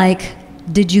 Baird was like,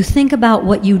 did you think about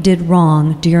what you did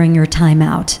wrong during your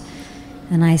timeout?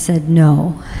 And I said,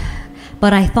 no.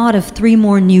 But I thought of 3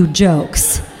 more new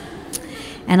jokes,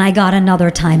 and I got another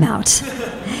timeout.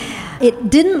 It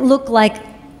didn't look like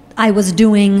I was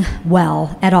doing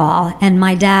well at all, and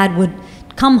my dad would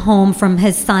come home from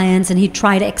his science and he'd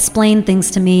try to explain things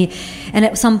to me, and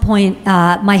at some point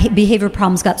my behavior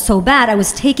problems got so bad I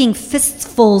was taking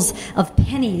fistfuls of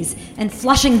pennies and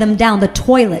flushing them down the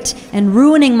toilet and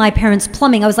ruining my parents'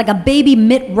 plumbing. I was like a baby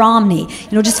Mitt Romney,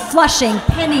 just flushing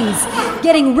pennies,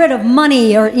 getting rid of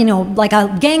money, or like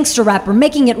a gangster rapper,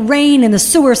 making it rain in the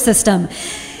sewer system.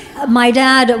 My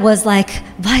dad was like,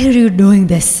 why are you doing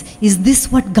this? Is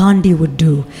this what Gandhi would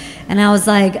do? And I was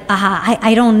like,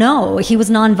 I don't know. He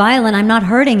was nonviolent. I'm not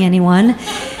hurting anyone.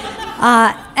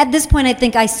 At this point, I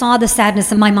think I saw the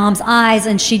sadness in my mom's eyes,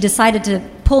 and she decided to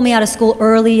pull me out of school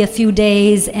early a few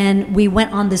days, and we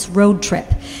went on this road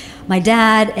trip. My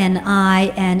dad and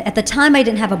I, and at the time I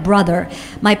didn't have a brother.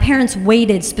 My parents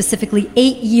waited specifically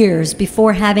 8 years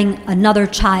before having another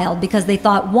child because they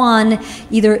thought, 1,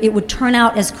 either it would turn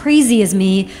out as crazy as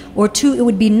me, or 2, it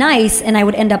would be nice and I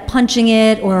would end up punching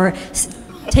it or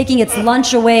taking its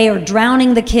lunch away or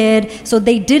drowning the kid. So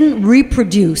they didn't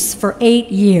reproduce for 8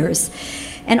 years.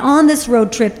 And on this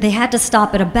road trip, they had to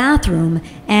stop at a bathroom,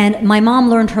 and my mom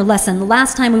learned her lesson. The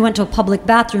last time we went to a public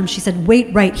bathroom, she said,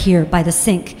 wait right here by the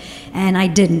sink. And I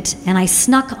didn't. And I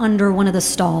snuck under one of the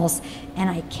stalls, and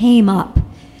I came up.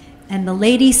 And the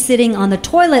lady sitting on the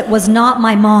toilet was not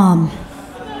my mom.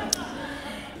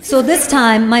 So this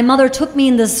time, my mother took me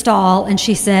in the stall, and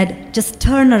she said, just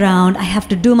turn around. I have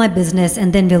to do my business,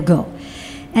 and then we'll go.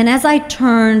 And as I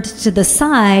turned to the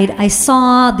side, I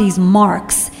saw these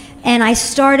marks. And I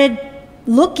started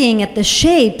looking at the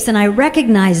shapes, and I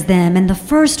recognized them. And the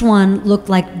first one looked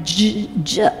like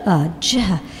I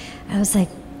was like,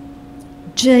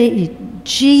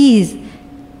 Jesus.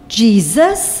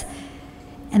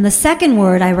 And the second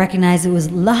word I recognized, it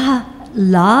was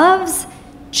loves,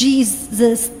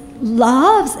 Jesus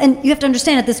loves, and you have to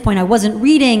understand at this point, I wasn't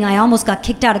reading. I almost got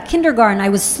kicked out of kindergarten. I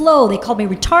was slow. They called me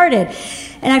retarded.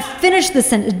 And I finished the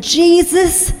sentence,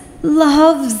 Jesus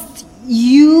loves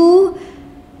you.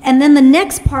 And then the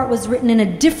next part was written in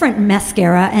a different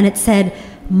mascara, and it said,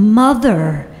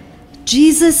 Mother.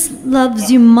 Jesus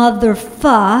loves you,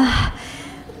 motherfucker.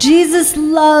 Jesus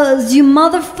loves you,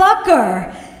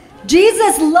 motherfucker.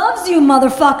 Jesus loves you,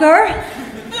 motherfucker.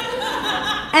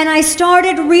 And I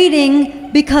started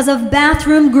reading because of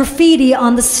bathroom graffiti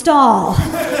on the stall.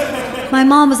 My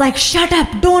mom was like, shut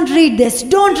up, don't read this,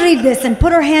 and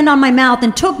put her hand on my mouth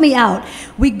and took me out.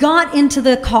 We got into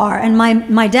the car, and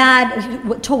my dad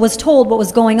was told what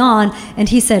was going on, and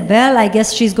he said, well, I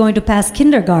guess she's going to pass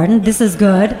kindergarten. This is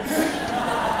good.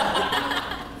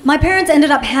 My parents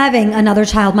ended up having another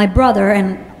child, my brother,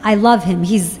 and I love him.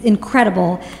 He's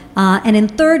incredible. And in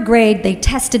third grade, they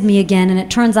tested me again, and it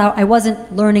turns out I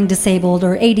wasn't learning disabled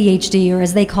or ADHD, or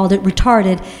as they called it,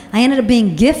 retarded. I ended up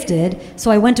being gifted, so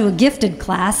I went to a gifted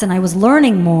class, and I was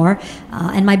learning more,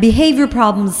 and my behavior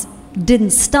problems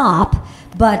didn't stop,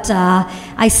 but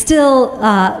I still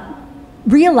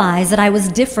realized that I was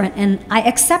different, and I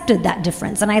accepted that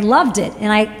difference, and I loved it,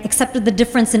 and I accepted the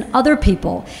difference in other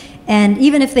people, and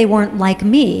even if they weren't like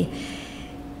me.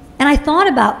 And I thought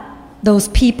about those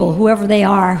people, whoever they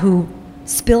are, who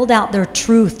spilled out their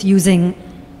truth using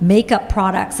makeup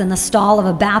products in the stall of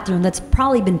a bathroom that's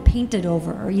probably been painted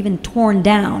over or even torn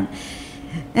down.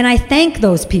 And I thank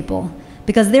those people,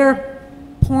 because their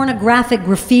pornographic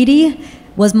graffiti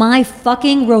was my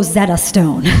fucking Rosetta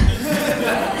Stone.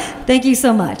 Thank you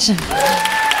so much.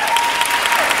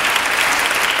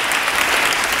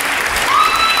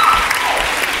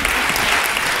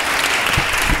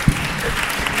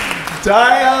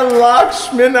 Jaya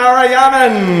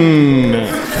Lakshminarayanan.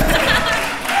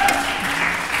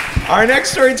 Our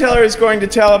next storyteller is going to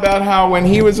tell about how when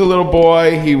he was a little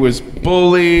boy, he was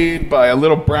bullied by a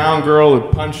little brown girl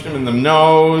who punched him in the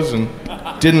nose and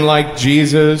didn't like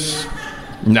Jesus.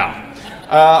 No.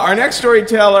 Our next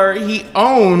storyteller, he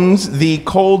owns the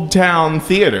Cold Town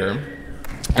Theater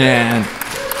and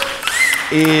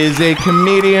is a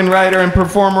comedian, writer, and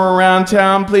performer around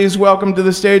town. Please welcome to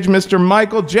the stage Mr.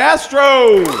 Michael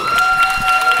Jastrow.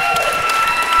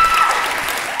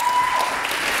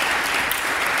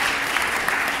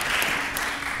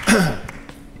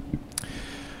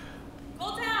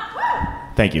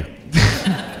 Thank you.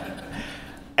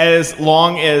 As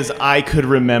long as I could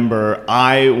remember,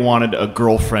 I wanted a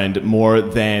girlfriend more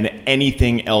than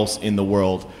anything else in the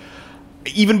world.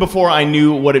 Even before I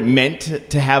knew what it meant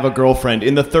to have a girlfriend,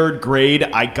 in the 3rd grade,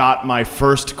 I got my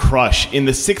first crush. In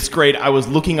the 6th grade, I was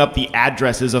looking up the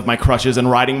addresses of my crushes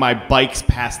and riding my bikes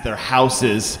past their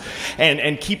houses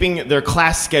and keeping their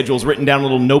class schedules written down in a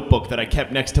little notebook that I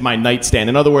kept next to my nightstand.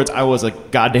 In other words, I was a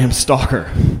goddamn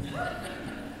stalker.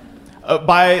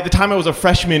 By the time I was a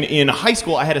freshman in high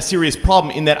school, I had a serious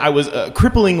problem in that I was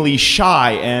cripplingly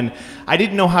shy, and I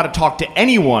didn't know how to talk to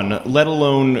anyone, let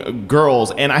alone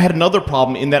girls. And I had another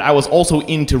problem in that I was also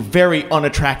into very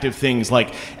unattractive things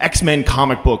like X-Men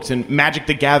comic books and Magic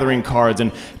the Gathering cards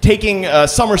and taking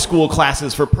summer school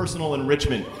classes for personal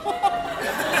enrichment.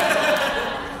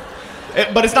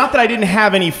 But it's not that I didn't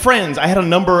have any friends. I had a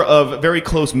number of very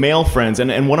close male friends,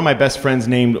 and one of my best friends'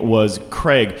 name was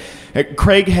Craig.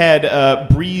 Craig had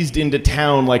breezed into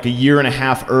town like a year and a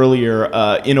half earlier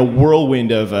in a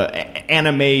whirlwind of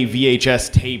anime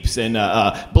VHS tapes and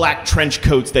black trench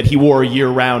coats that he wore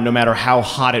year-round no matter how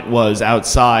hot it was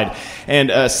outside. And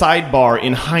sidebar,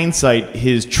 in hindsight,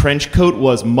 his trench coat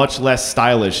was much less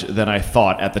stylish than I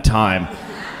thought at the time.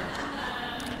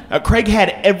 Craig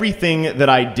had everything that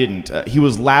I didn't. He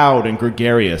was loud and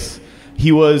gregarious.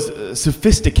 He was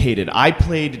sophisticated. I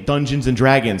played Dungeons and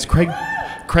Dragons.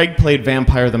 Craig played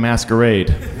Vampire the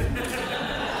Masquerade.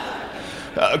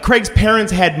 Craig's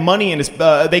parents had money, and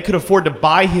they could afford to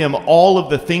buy him all of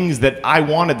the things that I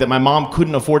wanted that my mom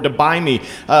couldn't afford to buy me,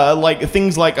 like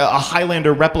things like a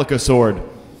Highlander replica sword.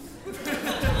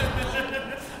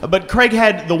 But Craig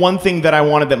had the one thing that I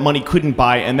wanted that money couldn't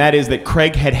buy, and that is that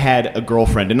Craig had a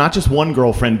girlfriend. And not just one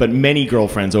girlfriend, but many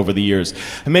girlfriends over the years.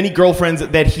 Many girlfriends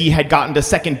that he had gotten to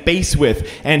second base with,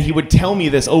 and he would tell me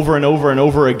this over and over and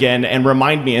over again and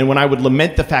remind me. And when I would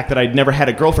lament the fact that I'd never had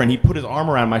a girlfriend, he'd put his arm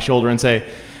around my shoulder and say,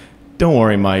 "Don't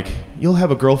worry, Mike. You'll have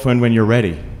a girlfriend when you're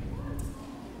ready."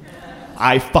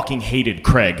 I fucking hated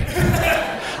Craig.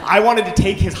 I wanted to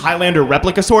take his Highlander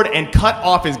replica sword and cut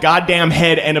off his goddamn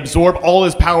head and absorb all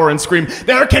his power and scream,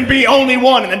 "There can be only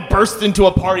one," and then burst into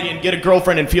a party and get a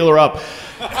girlfriend and feel her up.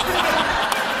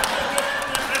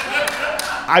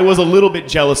 I was a little bit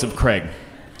jealous of Craig.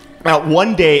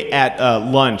 One day at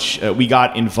lunch, we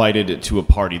got invited to a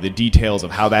party. The details of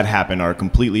how that happened are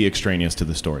completely extraneous to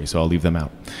the story, so I'll leave them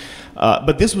out.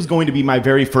 But this was going to be my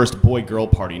very first boy-girl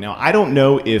party. Now, I don't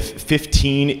know if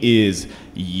 15 is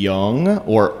young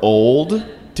or old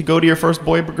to go to your first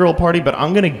boy-girl party, but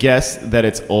I'm going to guess that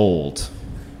it's old.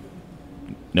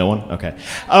 No one? Okay.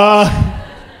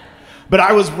 But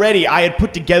I was ready. I had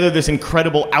put together this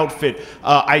incredible outfit.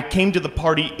 I came to the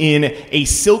party in a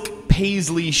silk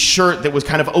paisley shirt that was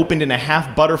kind of opened in a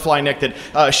half butterfly neck that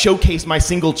showcased my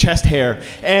single chest hair.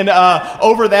 And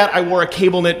over that, I wore a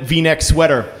cable knit V-neck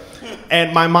sweater.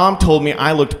 And my mom told me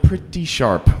I looked pretty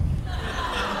sharp.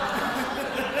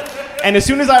 And as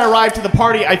soon as I arrived to the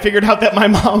party, I figured out that my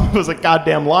mom was a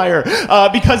goddamn liar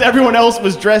because everyone else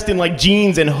was dressed in like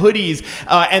jeans and hoodies,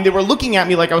 and they were looking at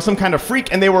me like I was some kind of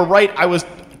freak, and they were right. I was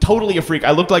totally a freak.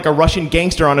 I looked like a Russian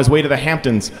gangster on his way to the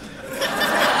Hamptons.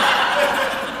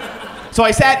 So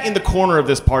I sat in the corner of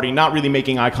this party, not really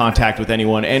making eye contact with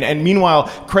anyone, and meanwhile,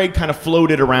 Craig kind of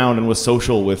floated around and was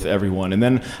social with everyone. And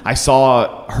then I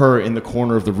saw her in the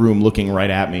corner of the room looking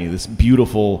right at me, this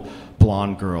beautiful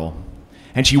blonde girl.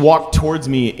 And she walked towards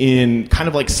me in kind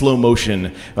of like slow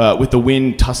motion, with the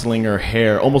wind tussling her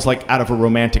hair, almost like out of a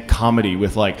romantic comedy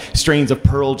with like strains of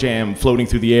Pearl Jam floating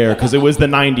through the air, because it was the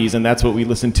 90s and that's what we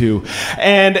listened to.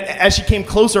 And as she came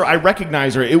closer, I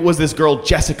recognized her. It was this girl,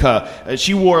 Jessica.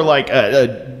 She wore like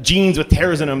jeans with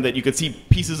tears in them that you could see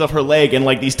pieces of her leg, and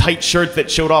like these tight shirts that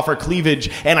showed off her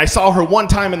cleavage. And I saw her one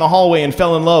time in the hallway and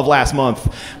fell in love last month.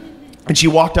 And she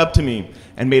walked up to me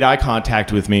and made eye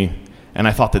contact with me. And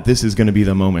I thought that this is going to be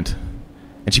the moment.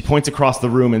 And she points across the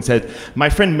room and said, "My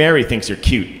friend Mary thinks you're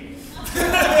cute."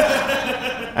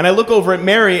 And I look over at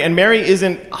Mary, and Mary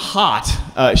isn't hot.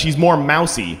 She's more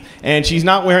mousy. And she's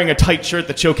not wearing a tight shirt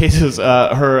that showcases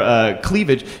her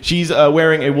cleavage. She's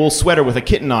wearing a wool sweater with a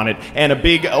kitten on it and a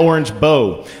big orange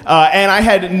bow. And I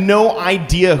had no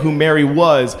idea who Mary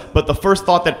was, but the first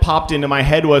thought that popped into my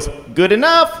head was, good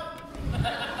enough.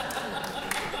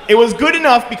 It was good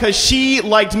enough because she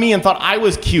liked me and thought I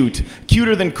was cute,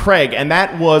 cuter than Craig, and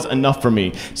that was enough for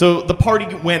me. So the party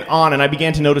went on, and I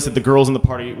began to notice that the girls in the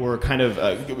party were kind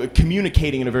of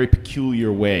communicating in a very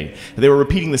peculiar way. They were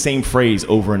repeating the same phrase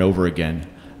over and over again.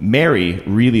 Mary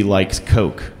really likes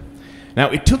Coke. Now,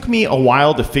 it took me a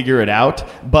while to figure it out,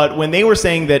 but when they were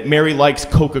saying that Mary likes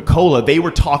Coca-Cola, they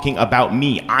were talking about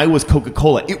me. I was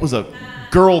Coca-Cola. It was a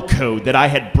girl code that I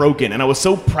had broken, and I was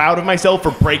so proud of myself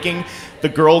for breaking the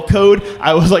girl code.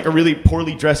 I was like a really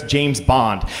poorly dressed James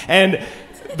Bond. And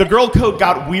the girl code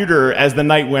got weirder as the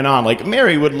night went on. Like,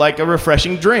 Mary would like a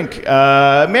refreshing drink.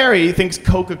 Mary thinks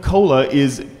Coca-Cola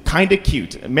is kind of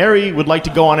cute. Mary would like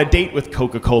to go on a date with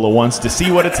Coca-Cola once to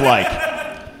see what it's like.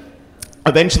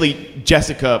 Eventually,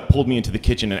 Jessica pulled me into the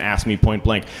kitchen and asked me point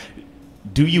blank,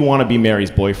 "Do you want to be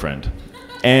Mary's boyfriend?"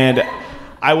 And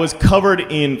I was covered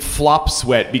in flop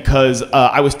sweat because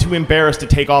I was too embarrassed to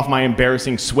take off my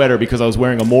embarrassing sweater because I was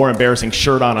wearing a more embarrassing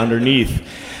shirt on underneath.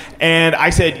 And I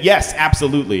said, yes,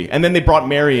 absolutely. And then they brought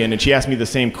Mary in, and she asked me the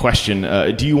same question,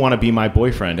 do you want to be my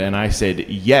boyfriend? And I said,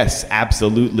 yes,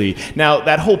 absolutely. Now,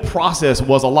 that whole process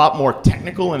was a lot more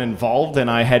technical and involved than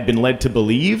I had been led to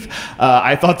believe.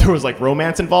 I thought there was like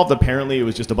romance involved. Apparently, it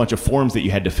was just a bunch of forms that you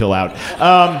had to fill out.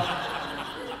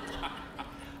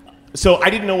 So I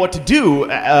didn't know what to do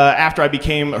after I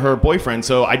became her boyfriend,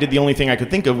 so I did the only thing I could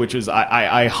think of, which was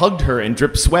I hugged her and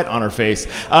dripped sweat on her face.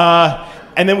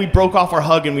 And then we broke off our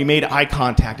hug and we made eye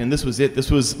contact, and this was it. This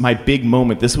was my big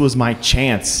moment. This was my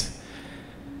chance.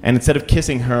 And instead of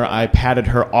kissing her, I patted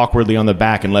her awkwardly on the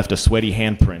back and left a sweaty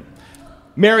handprint.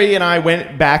 Mary and I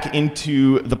went back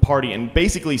into the party and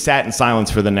basically sat in silence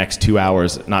for the next 2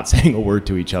 hours, not saying a word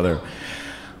to each other.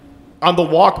 On the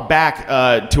walk back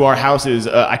to our houses,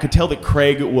 I could tell that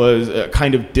Craig was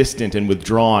kind of distant and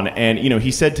withdrawn. And, you know,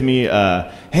 he said to me,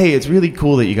 hey, it's really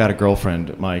cool that you got a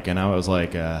girlfriend, Mike. And I was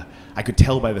like, I could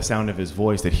tell by the sound of his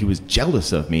voice that he was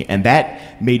jealous of me. And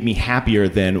that made me happier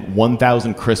than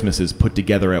 1,000 Christmases put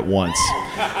together at once.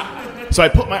 So I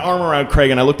put my arm around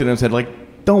Craig and I looked at him and said,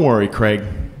 like, don't worry, Craig.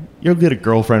 You'll get a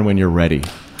girlfriend when you're ready.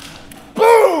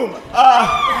 Boom!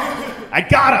 I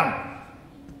got him!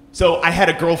 So I had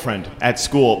a girlfriend at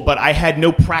school, but I had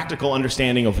no practical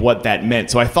understanding of what that meant.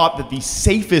 So I thought that the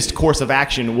safest course of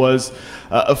action was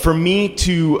for me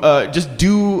to just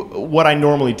do what I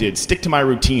normally did, stick to my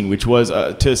routine, which was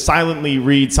to silently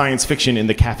read science fiction in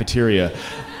the cafeteria.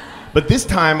 But this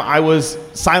time I was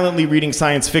silently reading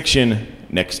science fiction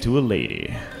next to a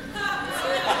lady.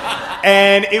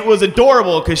 And it was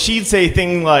adorable because she'd say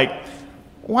things like,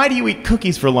 why do you eat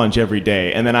cookies for lunch every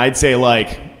day? And then I'd say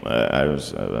like,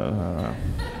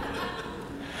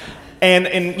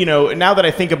 And you know, now that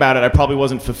I think about it, I probably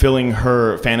wasn't fulfilling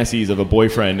her fantasies of a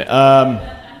boyfriend.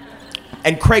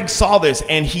 And Craig saw this,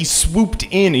 and he swooped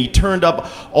in. He turned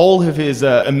up all of his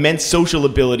immense social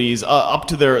abilities up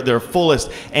to their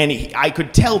fullest, and I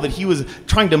could tell that he was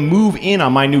trying to move in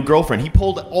on my new girlfriend. He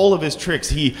pulled all of his tricks.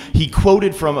 He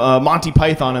quoted from Monty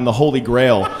Python and the Holy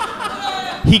Grail.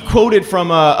 He quoted from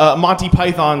Monty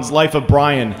Python's Life of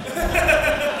Brian.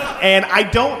 And I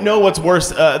don't know what's worse,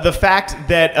 the fact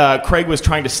that Craig was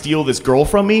trying to steal this girl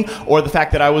from me, or the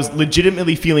fact that I was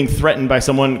legitimately feeling threatened by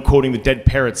someone quoting the Dead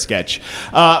Parrot sketch.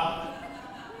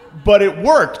 But it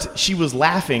worked. She was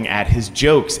laughing at his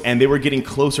jokes, and they were getting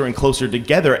closer and closer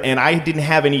together, and I didn't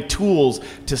have any tools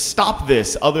to stop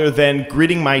this other than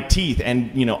gritting my teeth and,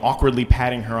 you know, awkwardly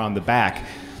patting her on the back.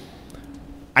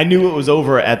 I knew it was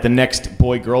over at the next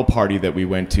boy-girl party that we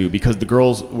went to because the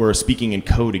girls were speaking in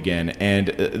code again, and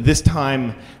this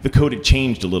time the code had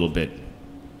changed a little bit.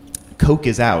 Coke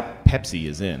is out, Pepsi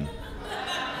is in.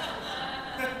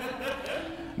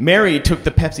 Mary took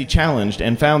the Pepsi challenge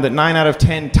and found that 9 out of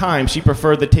 10 times she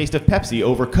preferred the taste of Pepsi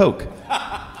over Coke.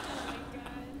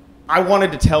 I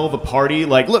wanted to tell the party,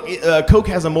 like, look, Coke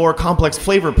has a more complex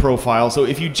flavor profile, so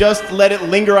if you just let it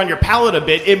linger on your palate a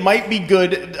bit, it might be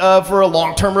good for a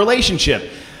long-term relationship.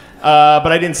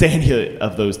 But I didn't say any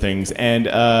of those things, and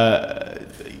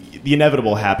the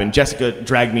inevitable happened. Jessica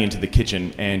dragged me into the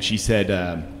kitchen, and she said,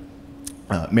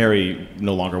 Mary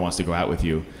no longer wants to go out with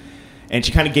you. And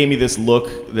she kind of gave me this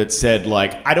look that said,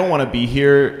 like, I don't want to be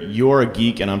here, you're a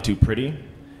geek, and I'm too pretty.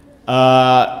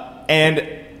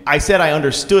 And I said I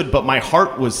understood, but my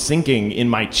heart was sinking in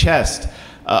my chest.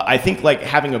 I think like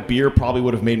having a beer probably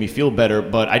would have made me feel better,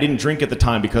 but I didn't drink at the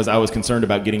time because I was concerned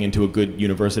about getting into a good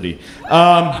university.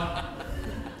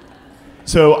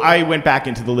 So I went back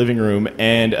into the living room,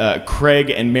 and Craig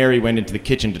and Mary went into the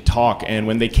kitchen to talk, and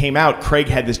when they came out, Craig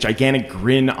had this gigantic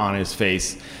grin on his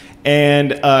face.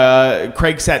 And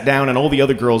Craig sat down, and all the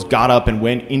other girls got up and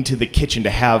went into the kitchen to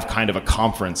have kind of a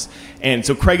conference. And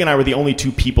so Craig and I were the only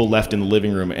two people left in the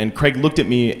living room. And Craig looked at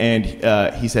me, and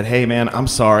he said, hey, man, I'm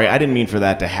sorry. I didn't mean for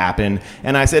that to happen.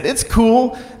 And I said, it's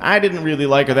cool. I didn't really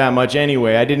like her that much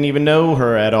anyway. I didn't even know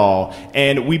her at all.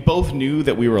 And we both knew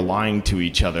that we were lying to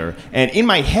each other. And in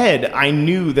my head, I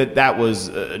knew that that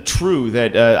was true,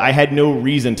 that I had no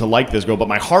reason to like this girl. But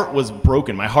my heart was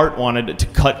broken. My heart wanted to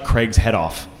cut Craig's head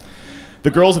off. The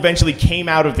girls eventually came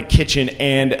out of the kitchen,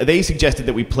 and they suggested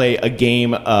that we play a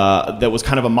game that was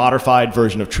kind of a modified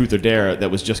version of Truth or Dare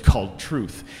that was just called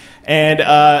Truth. And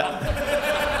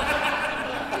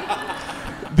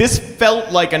this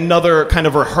felt like another kind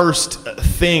of rehearsed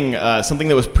thing, something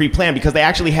that was pre-planned, because they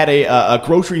actually had a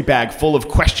grocery bag full of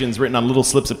questions written on little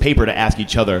slips of paper to ask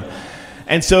each other.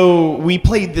 And so we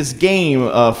played this game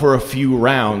for a few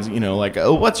rounds, you know, like,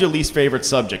 oh, what's your least favorite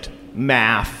subject?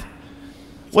 Math.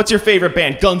 What's your favorite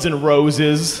band? Guns N'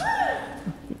 Roses.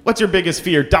 What's your biggest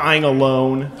fear? Dying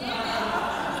alone.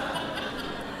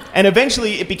 And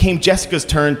eventually it became Jessica's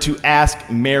turn to ask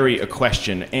Mary a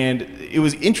question. And it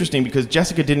was interesting because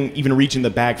Jessica didn't even reach in the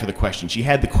bag for the question. She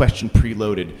had the question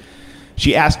preloaded.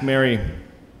 She asked Mary,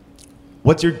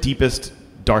 what's your deepest,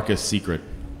 darkest secret?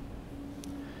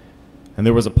 And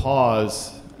there was a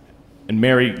pause, and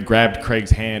Mary grabbed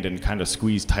Craig's hand and kind of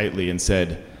squeezed tightly and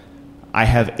said, I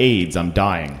have AIDS, I'm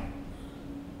dying.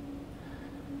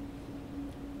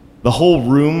 The whole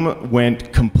room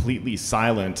went completely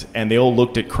silent, and they all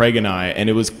looked at Craig and I, and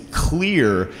it was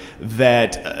clear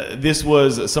that this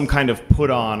was some kind of put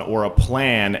on or a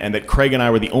plan, and that Craig and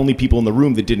I were the only people in the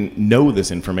room that didn't know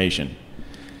this information.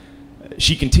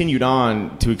 She continued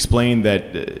on to explain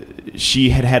that she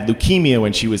had had leukemia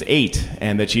when she was 8,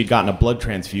 and that she had gotten a blood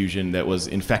transfusion that was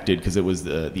infected because it was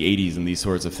the 80s and these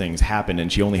sorts of things happened,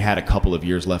 and she only had a couple of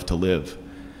years left to live.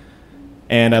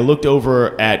 And I looked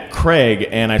over at Craig,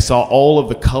 and I saw all of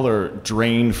the color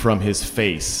drain from his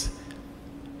face.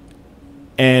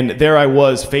 And there I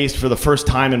was, faced for the first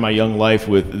time in my young life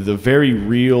with the very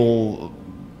real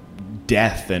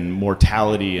death and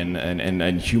mortality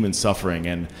and human suffering.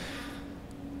 And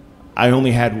I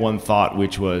only had one thought,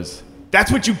 which was,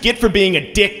 that's what you get for being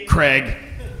a dick, Craig.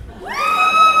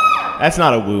 That's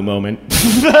not a woo moment.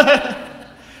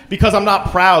 Because I'm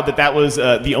not proud that that was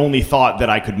the only thought that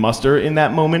I could muster in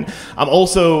that moment. I'm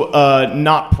also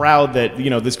not proud that, you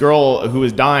know, this girl who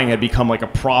was dying had become like a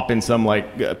prop in some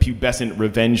like pubescent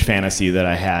revenge fantasy that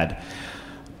I had.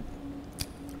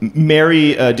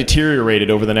 Mary deteriorated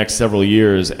over the next several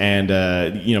years, and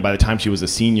you know, by the time she was a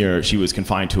senior, she was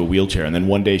confined to a wheelchair, and then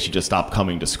one day she just stopped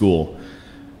coming to school.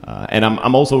 And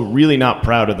I'm also really not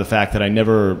proud of the fact that I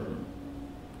never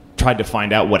tried to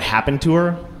find out what happened to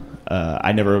her.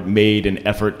 I never made an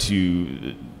effort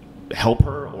to help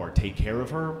her or take care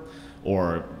of her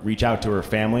or reach out to her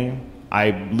family.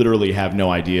 I literally have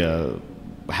no idea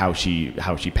how she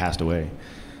passed away.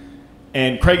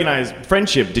 And Craig and I's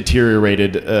friendship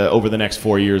deteriorated over the next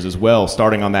 4 years as well,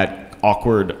 starting on that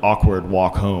awkward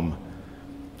walk home.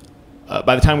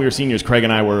 By the time we were seniors, Craig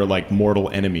and I were like mortal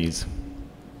enemies.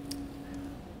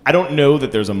 I don't know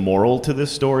that there's a moral to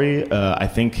this story. I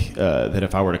think that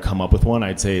if I were to come up with one,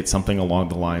 I'd say it's something along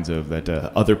the lines of that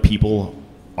other people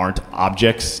aren't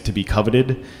objects to be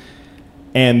coveted,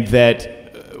 and that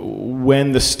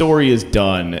when the story is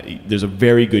done, there's a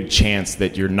very good chance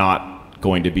that you're not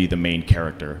going to be the main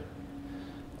character.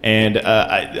 And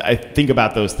I think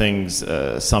about those things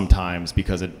sometimes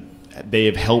because they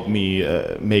have helped me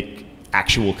make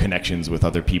actual connections with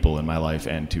other people in my life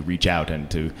and to reach out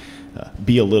and to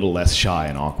be a little less shy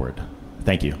and awkward.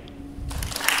 Thank you.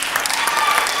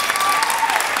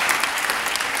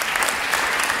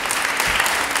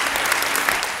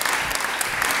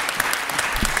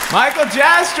 Michael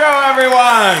Jastrow,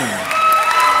 everyone!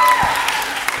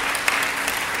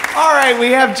 All right,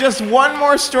 we have just one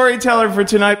more storyteller for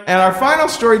tonight, and our final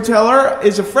storyteller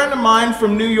is a friend of mine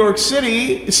from New York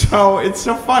City, so it's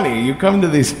so funny. You come to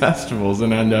these festivals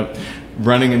and end up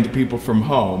running into people from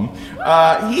home.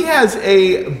 He has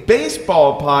a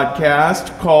baseball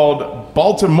podcast called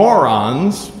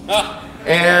Baltimoreans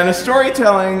and a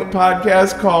storytelling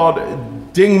podcast called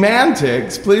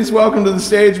Dingmantics. Please welcome to the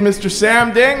stage Mr.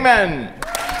 Sam Dingman.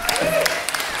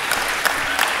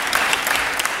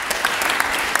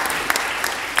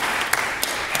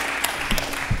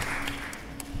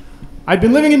 I'd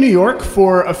been living in New York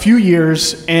for a few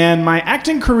years, and my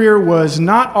acting career was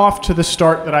not off to the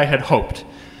start that I had hoped.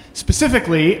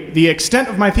 Specifically, the extent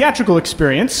of my theatrical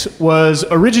experience was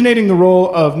originating the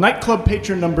role of nightclub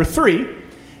patron number 3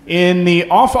 in the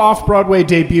off-Broadway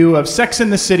debut of Sex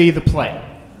and the City, the play.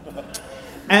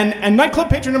 And nightclub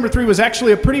patron number 3 was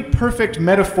actually a pretty perfect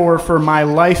metaphor for my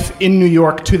life in New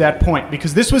York to that point,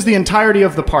 because this was the entirety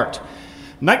of the part.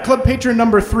 Nightclub patron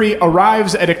number 3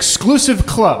 arrives at exclusive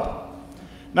club.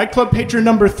 Nightclub patron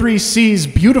number 3 sees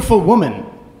beautiful woman.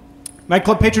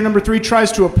 Nightclub patron number 3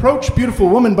 tries to approach beautiful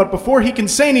woman, but before he can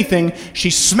say anything, she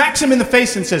smacks him in the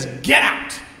face and says, "Get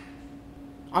out!"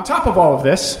 On top of all of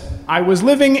this, I was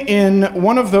living in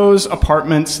one of those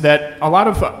apartments that a lot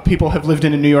of people have lived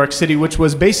in New York City, which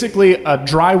was basically a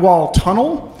drywall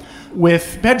tunnel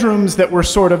with bedrooms that were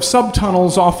sort of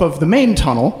subtunnels off of the main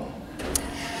tunnel.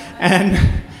 And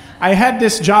I had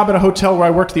this job at a hotel where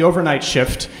I worked the overnight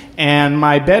shift, and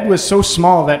my bed was so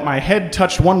small that my head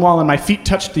touched one wall and my feet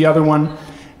touched the other one.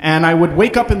 And I would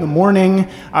wake up in the morning,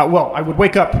 I would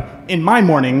wake up in my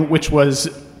morning, which was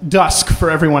dusk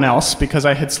for everyone else because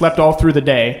I had slept all through the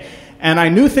day. And I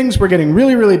knew things were getting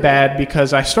really, really bad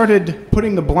because I started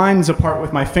putting the blinds apart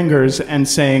with my fingers and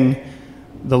saying,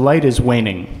 "The light is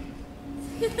waning."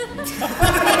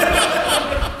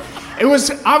 It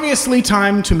was obviously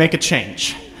time to make a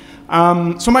change.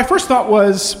 So my first thought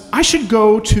was, I should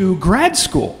go to grad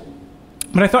school.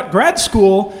 But I thought grad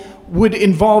school would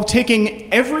involve taking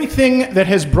everything that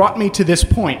has brought me to this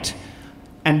point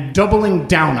and doubling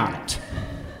down on it.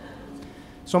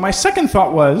 So my second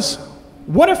thought was,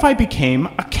 what if I became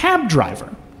a cab driver?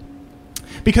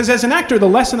 Because as an actor, the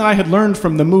lesson that I had learned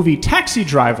from the movie Taxi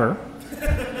Driver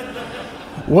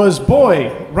was,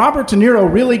 boy, Robert De Niro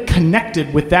really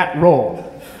connected with that role.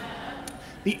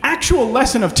 The actual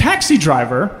lesson of Taxi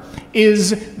Driver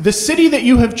is the city that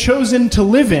you have chosen to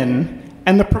live in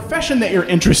and the profession that you're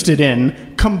interested in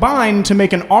combine to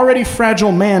make an already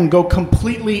fragile man go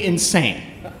completely insane.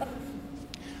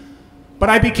 But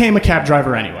I became a cab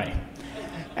driver anyway.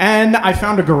 And I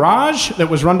found a garage that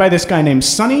was run by this guy named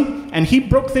Sonny, and he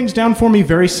broke things down for me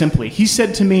very simply. He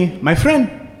said to me, "My friend,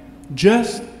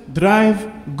 just drive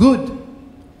good.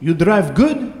 You drive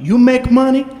good, you make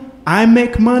money, I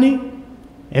make money.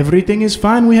 Everything is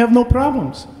fine, we have no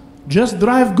problems. Just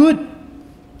drive good."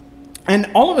 And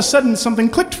all of a sudden, something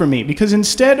clicked for me, because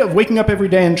instead of waking up every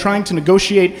day and trying to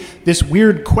negotiate this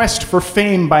weird quest for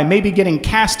fame by maybe getting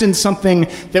cast in something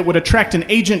that would attract an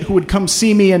agent who would come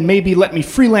see me and maybe let me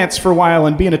freelance for a while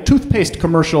and be in a toothpaste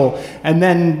commercial, and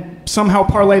then somehow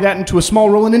parlay that into a small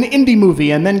role in an indie movie,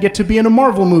 and then get to be in a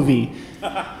Marvel movie,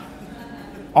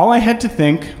 all I had to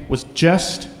think was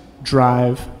just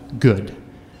drive good.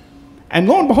 And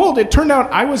lo and behold, it turned out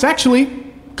I was actually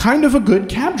kind of a good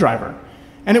cab driver.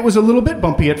 And it was a little bit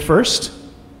bumpy at first,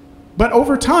 but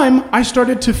over time, I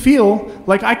started to feel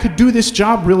like I could do this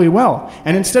job really well.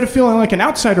 And instead of feeling like an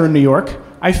outsider in New York,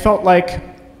 I felt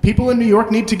like People in New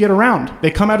York need to get around. They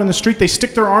come out in the street, they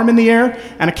stick their arm in the air,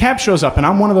 and a cab shows up, and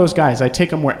I'm one of those guys. I take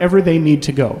them wherever they need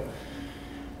to go.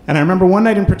 And I remember one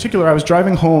night in particular, I was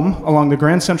driving home along the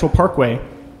Grand Central Parkway,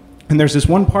 and there's this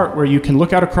one part where you can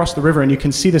look out across the river and you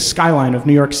can see the skyline of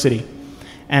New York City.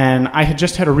 And I had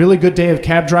just had a really good day of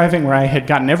cab driving where I had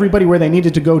gotten everybody where they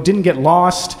needed to go, didn't get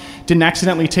lost, didn't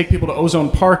accidentally take people to Ozone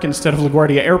Park instead of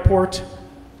LaGuardia Airport.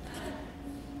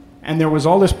 And there was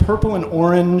all this purple and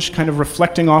orange kind of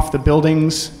reflecting off the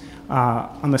buildings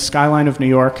on the skyline of New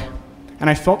York. And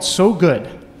I felt so good.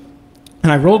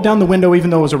 And I rolled down the window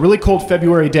even though it was a really cold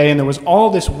February day and there was all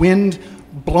this wind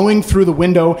blowing through the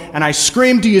window. And I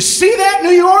screamed, "Do you see that,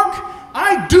 New York?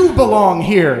 I do belong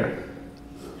here."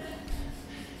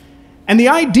 And the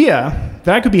idea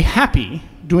that I could be happy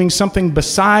doing something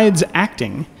besides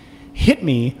acting hit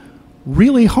me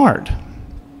really hard.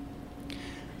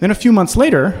 Then a few months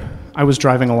later, I was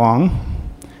driving along,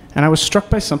 and I was struck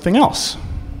by something else.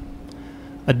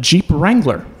 A Jeep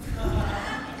Wrangler.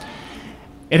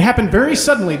 It happened very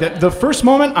suddenly. That the first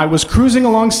moment, I was cruising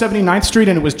along 79th Street,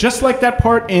 and it was just like that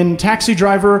part in Taxi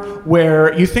Driver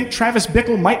where you think Travis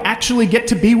Bickle might actually get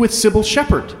to be with Sybil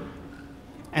Shepherd.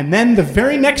 And then the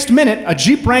very next minute, a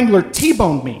Jeep Wrangler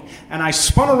T-boned me. And I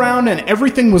spun around and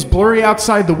everything was blurry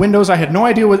outside the windows. I had no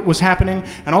idea what was happening.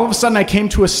 And all of a sudden I came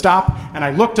to a stop and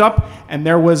I looked up and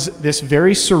there was this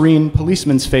very serene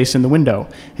policeman's face in the window.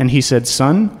 And he said,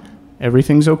 "Son,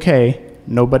 everything's okay.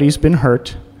 Nobody's been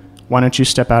hurt. Why don't you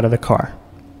step out of the car?"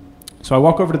 So I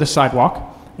walk over to the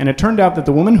sidewalk and it turned out that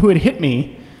the woman who had hit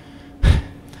me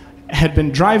had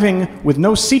been driving with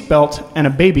no seatbelt and a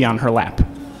baby on her lap.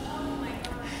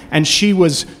 And she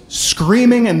was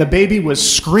screaming, and the baby was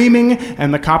screaming,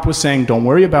 and the cop was saying, "Don't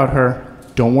worry about her.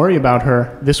 Don't worry about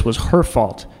her. This was her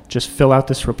fault. Just fill out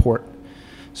this report."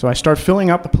 So I start filling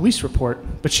out the police report,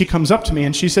 but she comes up to me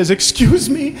and she says, excuse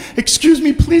me,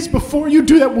 please, before you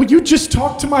do that, will you just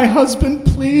talk to my husband,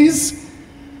 please?"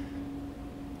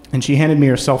 And she handed me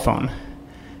her cell phone.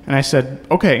 And I said,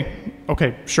 okay,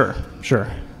 sure.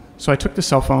 So I took the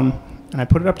cell phone, and I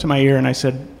put it up to my ear, and I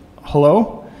said,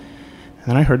 "Hello?" And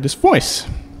then I heard this voice.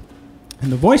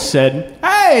 And the voice said,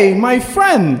 "Hey, my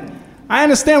friend, I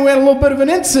understand we had a little bit of an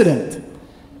incident."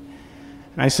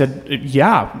 And I said,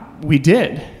 "Yeah, we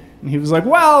did." And he was like,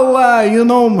 "Well,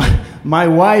 my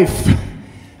wife,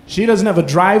 she doesn't have a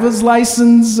driver's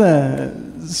license,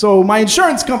 so my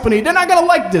insurance company, they're not going to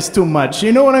like this too much,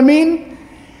 you know what I mean?"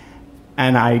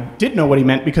 And I did know what he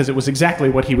meant because it was exactly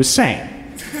what he was saying.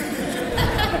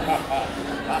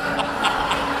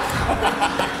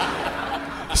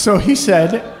 So he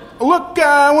said, "Look,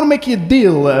 I want to make you a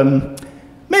deal.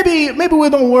 Maybe we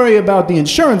don't worry about the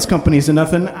insurance companies or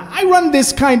nothing. I run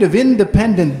this kind of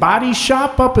independent body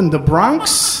shop up in the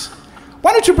Bronx.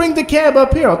 Why don't you bring the cab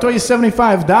up here? I'll throw you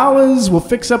 $75. We'll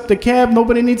fix up the cab.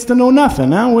 Nobody needs to know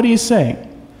nothing, huh? What do you say?"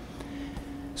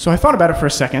 So I thought about it for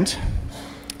a second,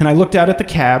 and I looked out at the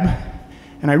cab,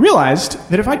 and I realized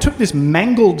that if I took this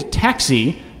mangled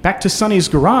taxi back to Sonny's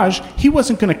garage, he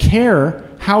wasn't going to care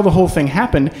how the whole thing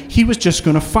happened. He was just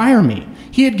going to fire me.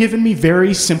 He had given me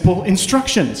very simple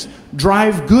instructions.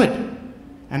 Drive good.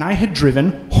 And I had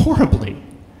driven horribly.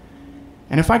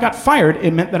 And if I got fired,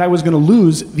 it meant that I was going to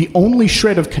lose the only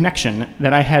shred of connection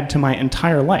that I had to my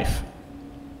entire life.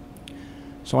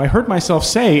 So I heard myself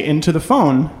say into the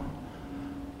phone,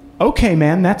 "Okay,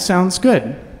 man, that sounds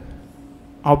good.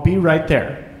 I'll be right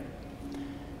there."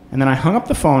 And then I hung up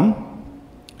the phone,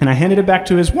 and I handed it back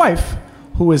to his wife,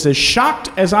 who was as shocked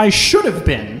as I should have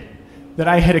been that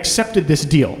I had accepted this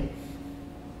deal.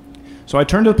 So I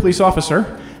turned to the police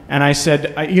officer, and I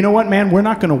said, "You know what, man, we're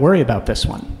not going to worry about this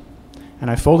one." And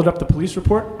I folded up the police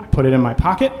report, I put it in my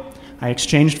pocket, I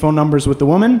exchanged phone numbers with the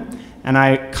woman, and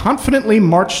I confidently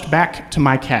marched back to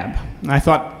my cab. And I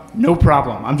thought, no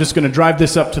problem, I'm just going to drive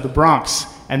this up to the Bronx,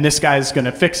 and this guy's going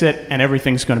to fix it, and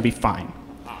everything's going to be fine.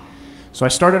 So I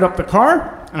started up the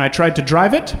car, and I tried to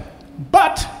drive it,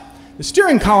 but the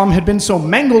steering column had been so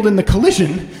mangled in the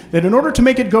collision that in order to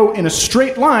make it go in a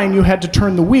straight line, you had to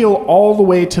turn the wheel all the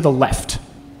way to the left.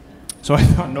 So I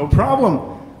thought, no problem.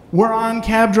 We're on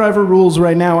cab driver rules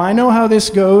right now. I know how this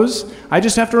goes. I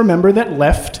just have to remember that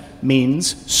left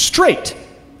means straight.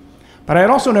 But I had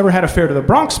also never had a fare to the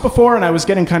Bronx before, and I was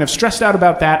getting kind of stressed out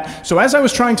about that. So as I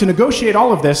was trying to negotiate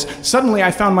all of this, suddenly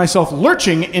I found myself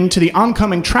lurching into the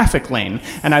oncoming traffic lane.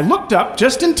 And I looked up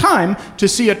just in time to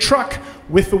see a truck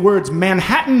with the words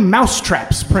 "Manhattan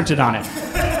Mousetraps" printed on it.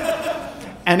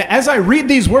 And as I read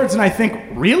these words and I think,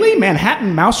 really?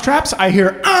 Manhattan Mousetraps? I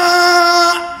hear,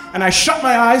 "Ah!" And I shut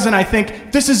my eyes and I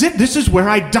think, this is it. This is where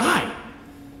I die.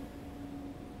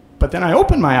 But then I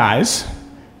open my eyes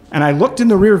And I looked in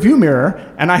the rear view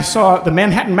mirror, and I saw the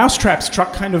Manhattan Mousetraps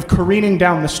truck kind of careening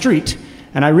down the street,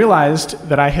 and I realized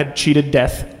that I had cheated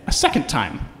death a second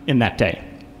time in that day.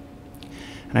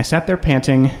 And I sat there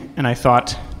panting, and I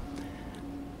thought,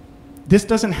 this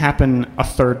doesn't happen a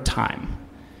third time.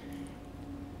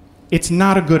 It's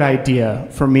not a good idea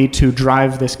for me to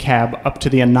drive this cab up to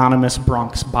the anonymous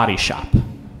Bronx body shop.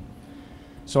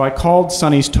 So I called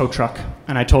Sonny's tow truck,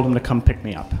 and I told him to come pick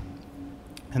me up.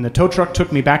 And the tow truck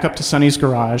took me back up to Sonny's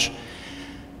garage,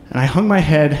 and I hung my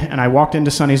head, and I walked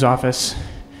into Sonny's office,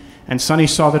 and Sonny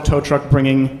saw the tow truck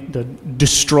bringing the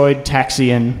destroyed taxi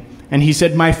in, and he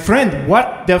said, "My friend,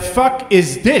 what the fuck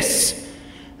is this?"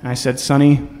 And I said,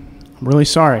 "Sonny, I'm really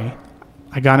sorry.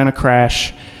 I got in a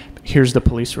crash. Here's the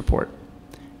police report."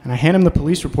 And I hand him the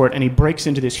police report, and he breaks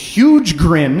into this huge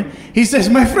grin. He says,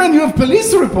 "My friend, you have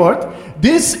police report?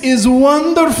 This is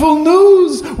wonderful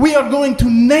news. We are going to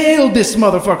nail this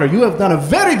motherfucker. You have done a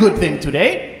very good thing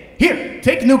today. Here,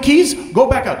 take new keys, go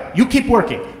back out. You keep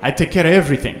working. I take care of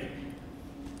everything."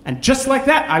 And just like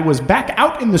that, I was back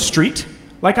out in the street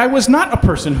like I was not a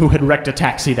person who had wrecked a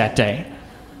taxi that day.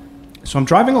 So I'm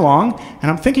driving along,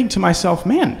 and I'm thinking to myself,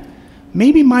 man,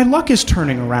 maybe my luck is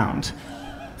turning around.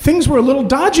 Things were a little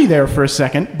dodgy there for a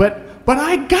second, but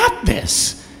I got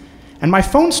this. And my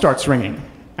phone starts ringing.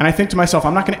 And I think to myself,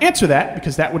 I'm not going to answer that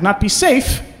because that would not be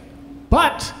safe,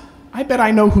 but I bet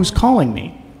I know who's calling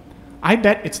me. I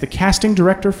bet it's the casting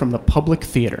director from the Public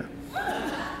Theater.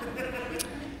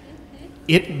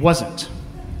 It wasn't.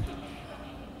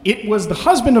 It was the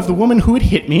husband of the woman who had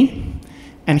hit me,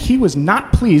 and he was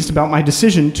not pleased about my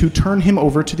decision to turn him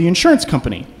over to the insurance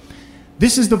company.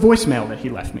 This is the voicemail that he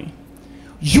left me.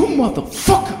 "You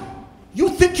motherfucker! You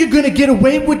think you're gonna get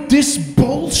away with this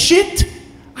bullshit?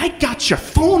 I got your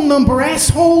phone number,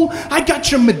 asshole. I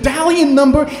got your medallion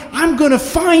number. I'm gonna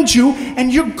find you,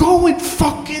 and you're going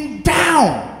fucking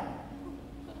down."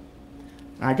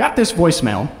 I got this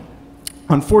voicemail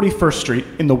on 41st Street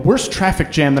in the worst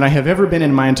traffic jam that I have ever been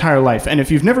in my entire life. And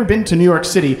if you've never been to New York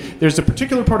City, there's a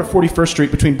particular part of 41st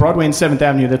Street between Broadway and 7th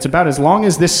Avenue that's about as long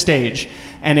as this stage.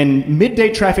 And in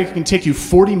midday traffic, it can take you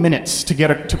 40 minutes to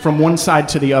get from one side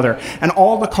to the other. And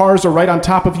all the cars are right on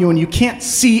top of you, and you can't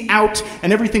see out,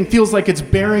 and everything feels like it's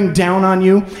bearing down on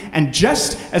you. And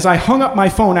just as I hung up my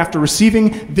phone after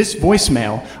receiving this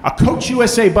voicemail, a Coach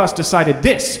USA bus decided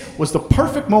this was the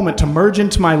perfect moment to merge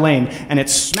into my lane, and it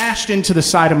smashed into the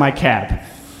side of my cab.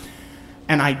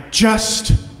 And I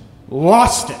just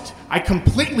lost it. I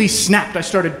completely snapped. I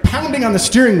started pounding on the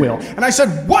steering wheel. And I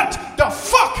said, "What the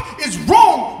fuck is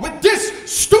wrong with this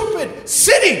stupid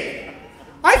city?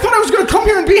 I thought I was going to come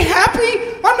here and be happy.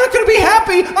 I'm not going to be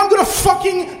happy. I'm going to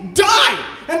fucking die.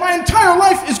 And my entire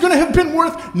life is going to have been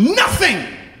worth nothing."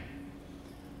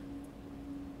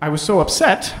 I was so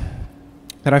upset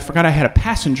that I forgot I had a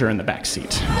passenger in the back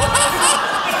seat.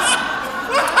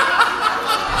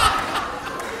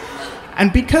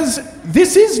 And because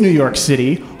this is New York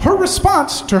City, her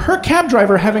response to her cab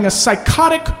driver having a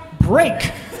psychotic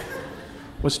break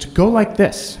was to go like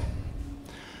this.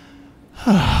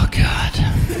 Oh, God.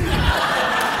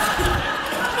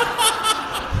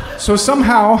 So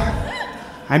somehow,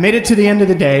 I made it to the end of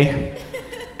the day,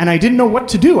 and I didn't know what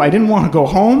to do. I didn't want to go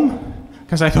home,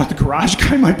 because I thought the garage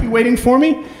guy might be waiting for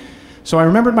me. So I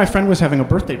remembered my friend was having a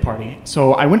birthday party.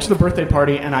 So I went to the birthday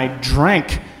party, and I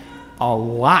drank a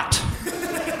lot.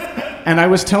 And I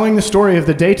was telling the story of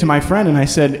the day to my friend, and I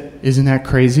said, "Isn't that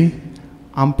crazy?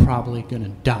 I'm probably gonna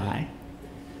die."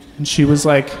 And she was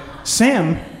like,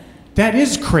 "Sam, that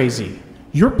is crazy.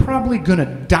 You're probably gonna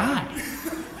die."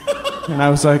 And I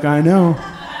was like, "I know.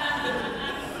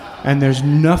 And there's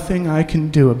nothing I can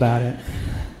do about it."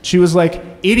 She was like,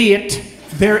 "Idiot,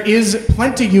 there is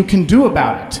plenty you can do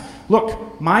about it.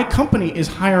 Look, my company is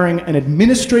hiring an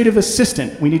administrative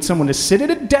assistant. We need someone to sit at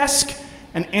a desk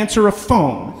and answer a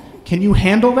phone. Can you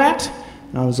handle that?"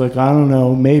 And I was like, "I don't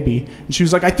know, maybe." And she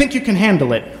was like, "I think you can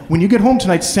handle it. When you get home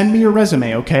tonight, send me your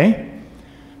resume, okay?"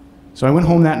 So I went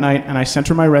home that night, and I sent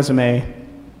her my resume.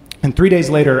 And 3 days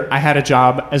later, I had a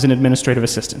job as an administrative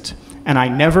assistant. And I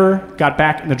never got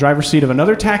back in the driver's seat of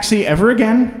another taxi ever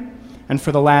again. And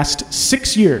for the last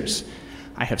 6 years,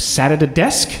 I have sat at a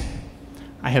desk.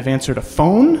 I have answered a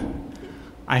phone.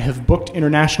 I have booked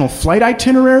international flight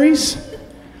itineraries.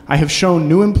 I have shown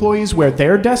new employees where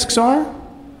their desks are,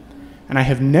 and I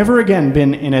have never again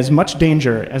been in as much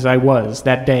danger as I was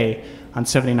that day on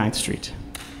 79th Street.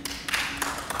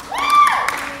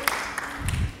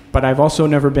 But I've also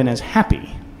never been as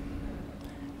happy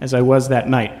as I was that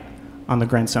night on the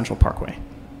Grand Central Parkway.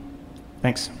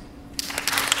 Thanks.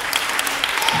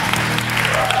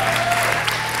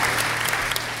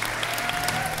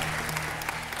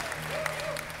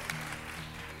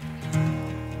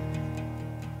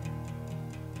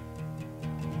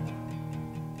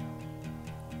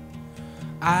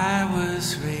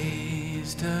 was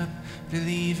raised up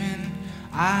believing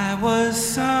I was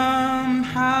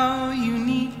somehow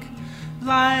unique,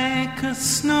 like a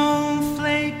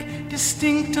snowflake,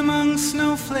 distinct among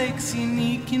snowflakes,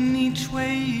 unique in each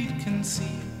way you'd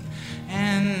conceive.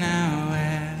 And now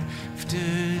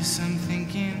after some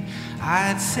thinking,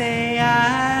 I'd say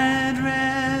I'd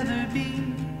rather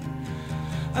be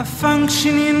a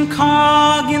functioning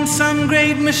cog in some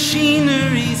great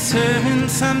machinery, serving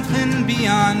something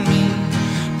beyond me.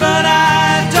 But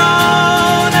I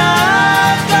don't know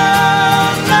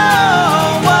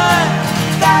what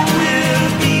that will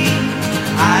be.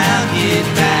 I'll get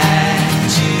back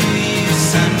to you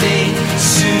someday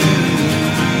soon,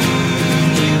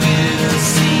 you will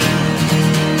see.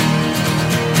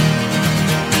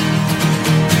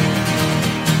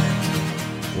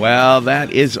 Well,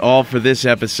 that is all for this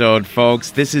episode, folks.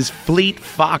 This is Fleet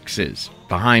Foxes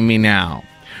behind me now.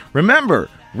 Remember,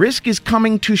 Risk is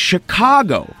coming to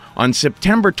Chicago on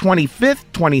September 25th,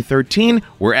 2013.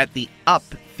 We're at the Up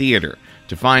Theater.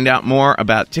 To find out more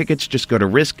about tickets, just go to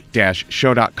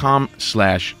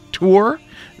risk-show.com/tour.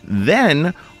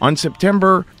 Then, on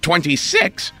September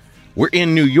 26th, we're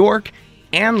in New York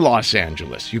and Los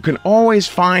Angeles. You can always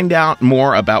find out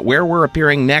more about where we're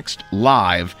appearing next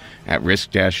live at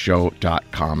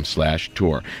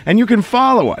risk-show.com/tour. And you can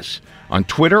follow us on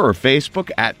Twitter or Facebook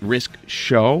at Risk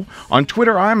Show. On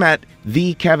Twitter, I'm at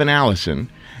The Kevin Allison.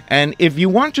 And if you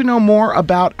want to know more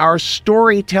about our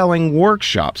storytelling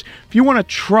workshops, if you want to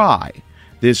try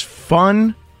this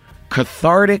fun,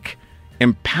 cathartic,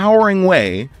 empowering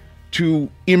way to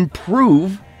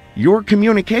improve your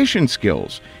communication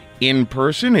skills in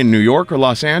person in New York or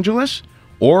Los Angeles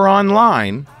or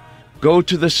online, go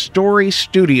to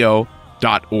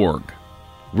thestorystudio.org.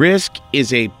 Risk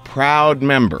is a proud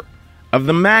member of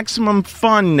the Maximum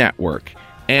Fun Network,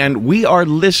 and we are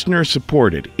listener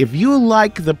supported. If you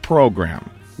like the program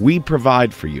we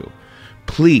provide for you,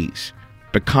 please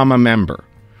become a member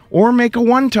or make a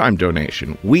one-time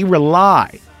donation. We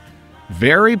rely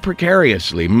very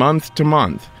precariously month to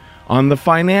month on the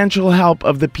financial help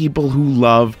of the people who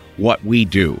love what we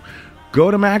do.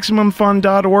 Go to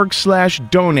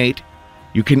MaximumFun.org/donate.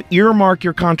 You can earmark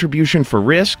your contribution for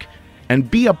Risk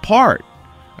and be a part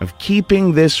of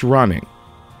keeping this running.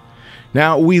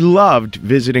 Now, we loved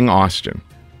visiting Austin,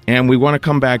 and we want to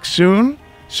come back soon.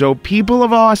 So people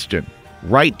of Austin,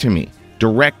 write to me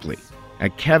directly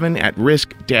at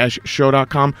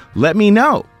kevin@risk-show.com. Let me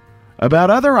know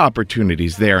about other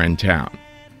opportunities there in town.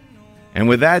 And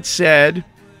with that said,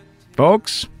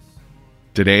 folks,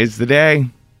 today's the day.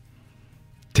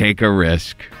 Take a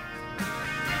risk.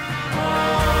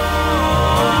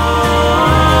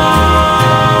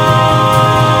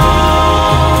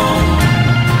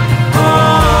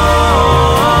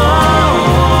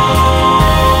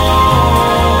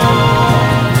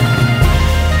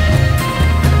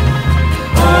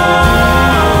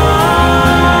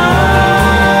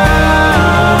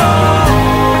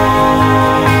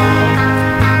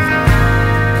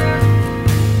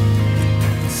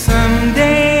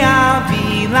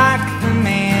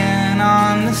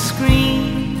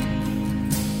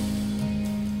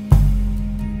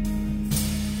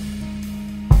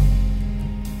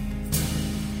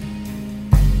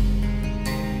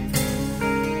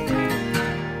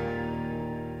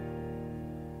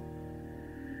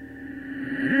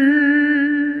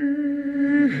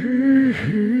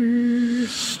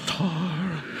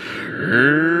 Star.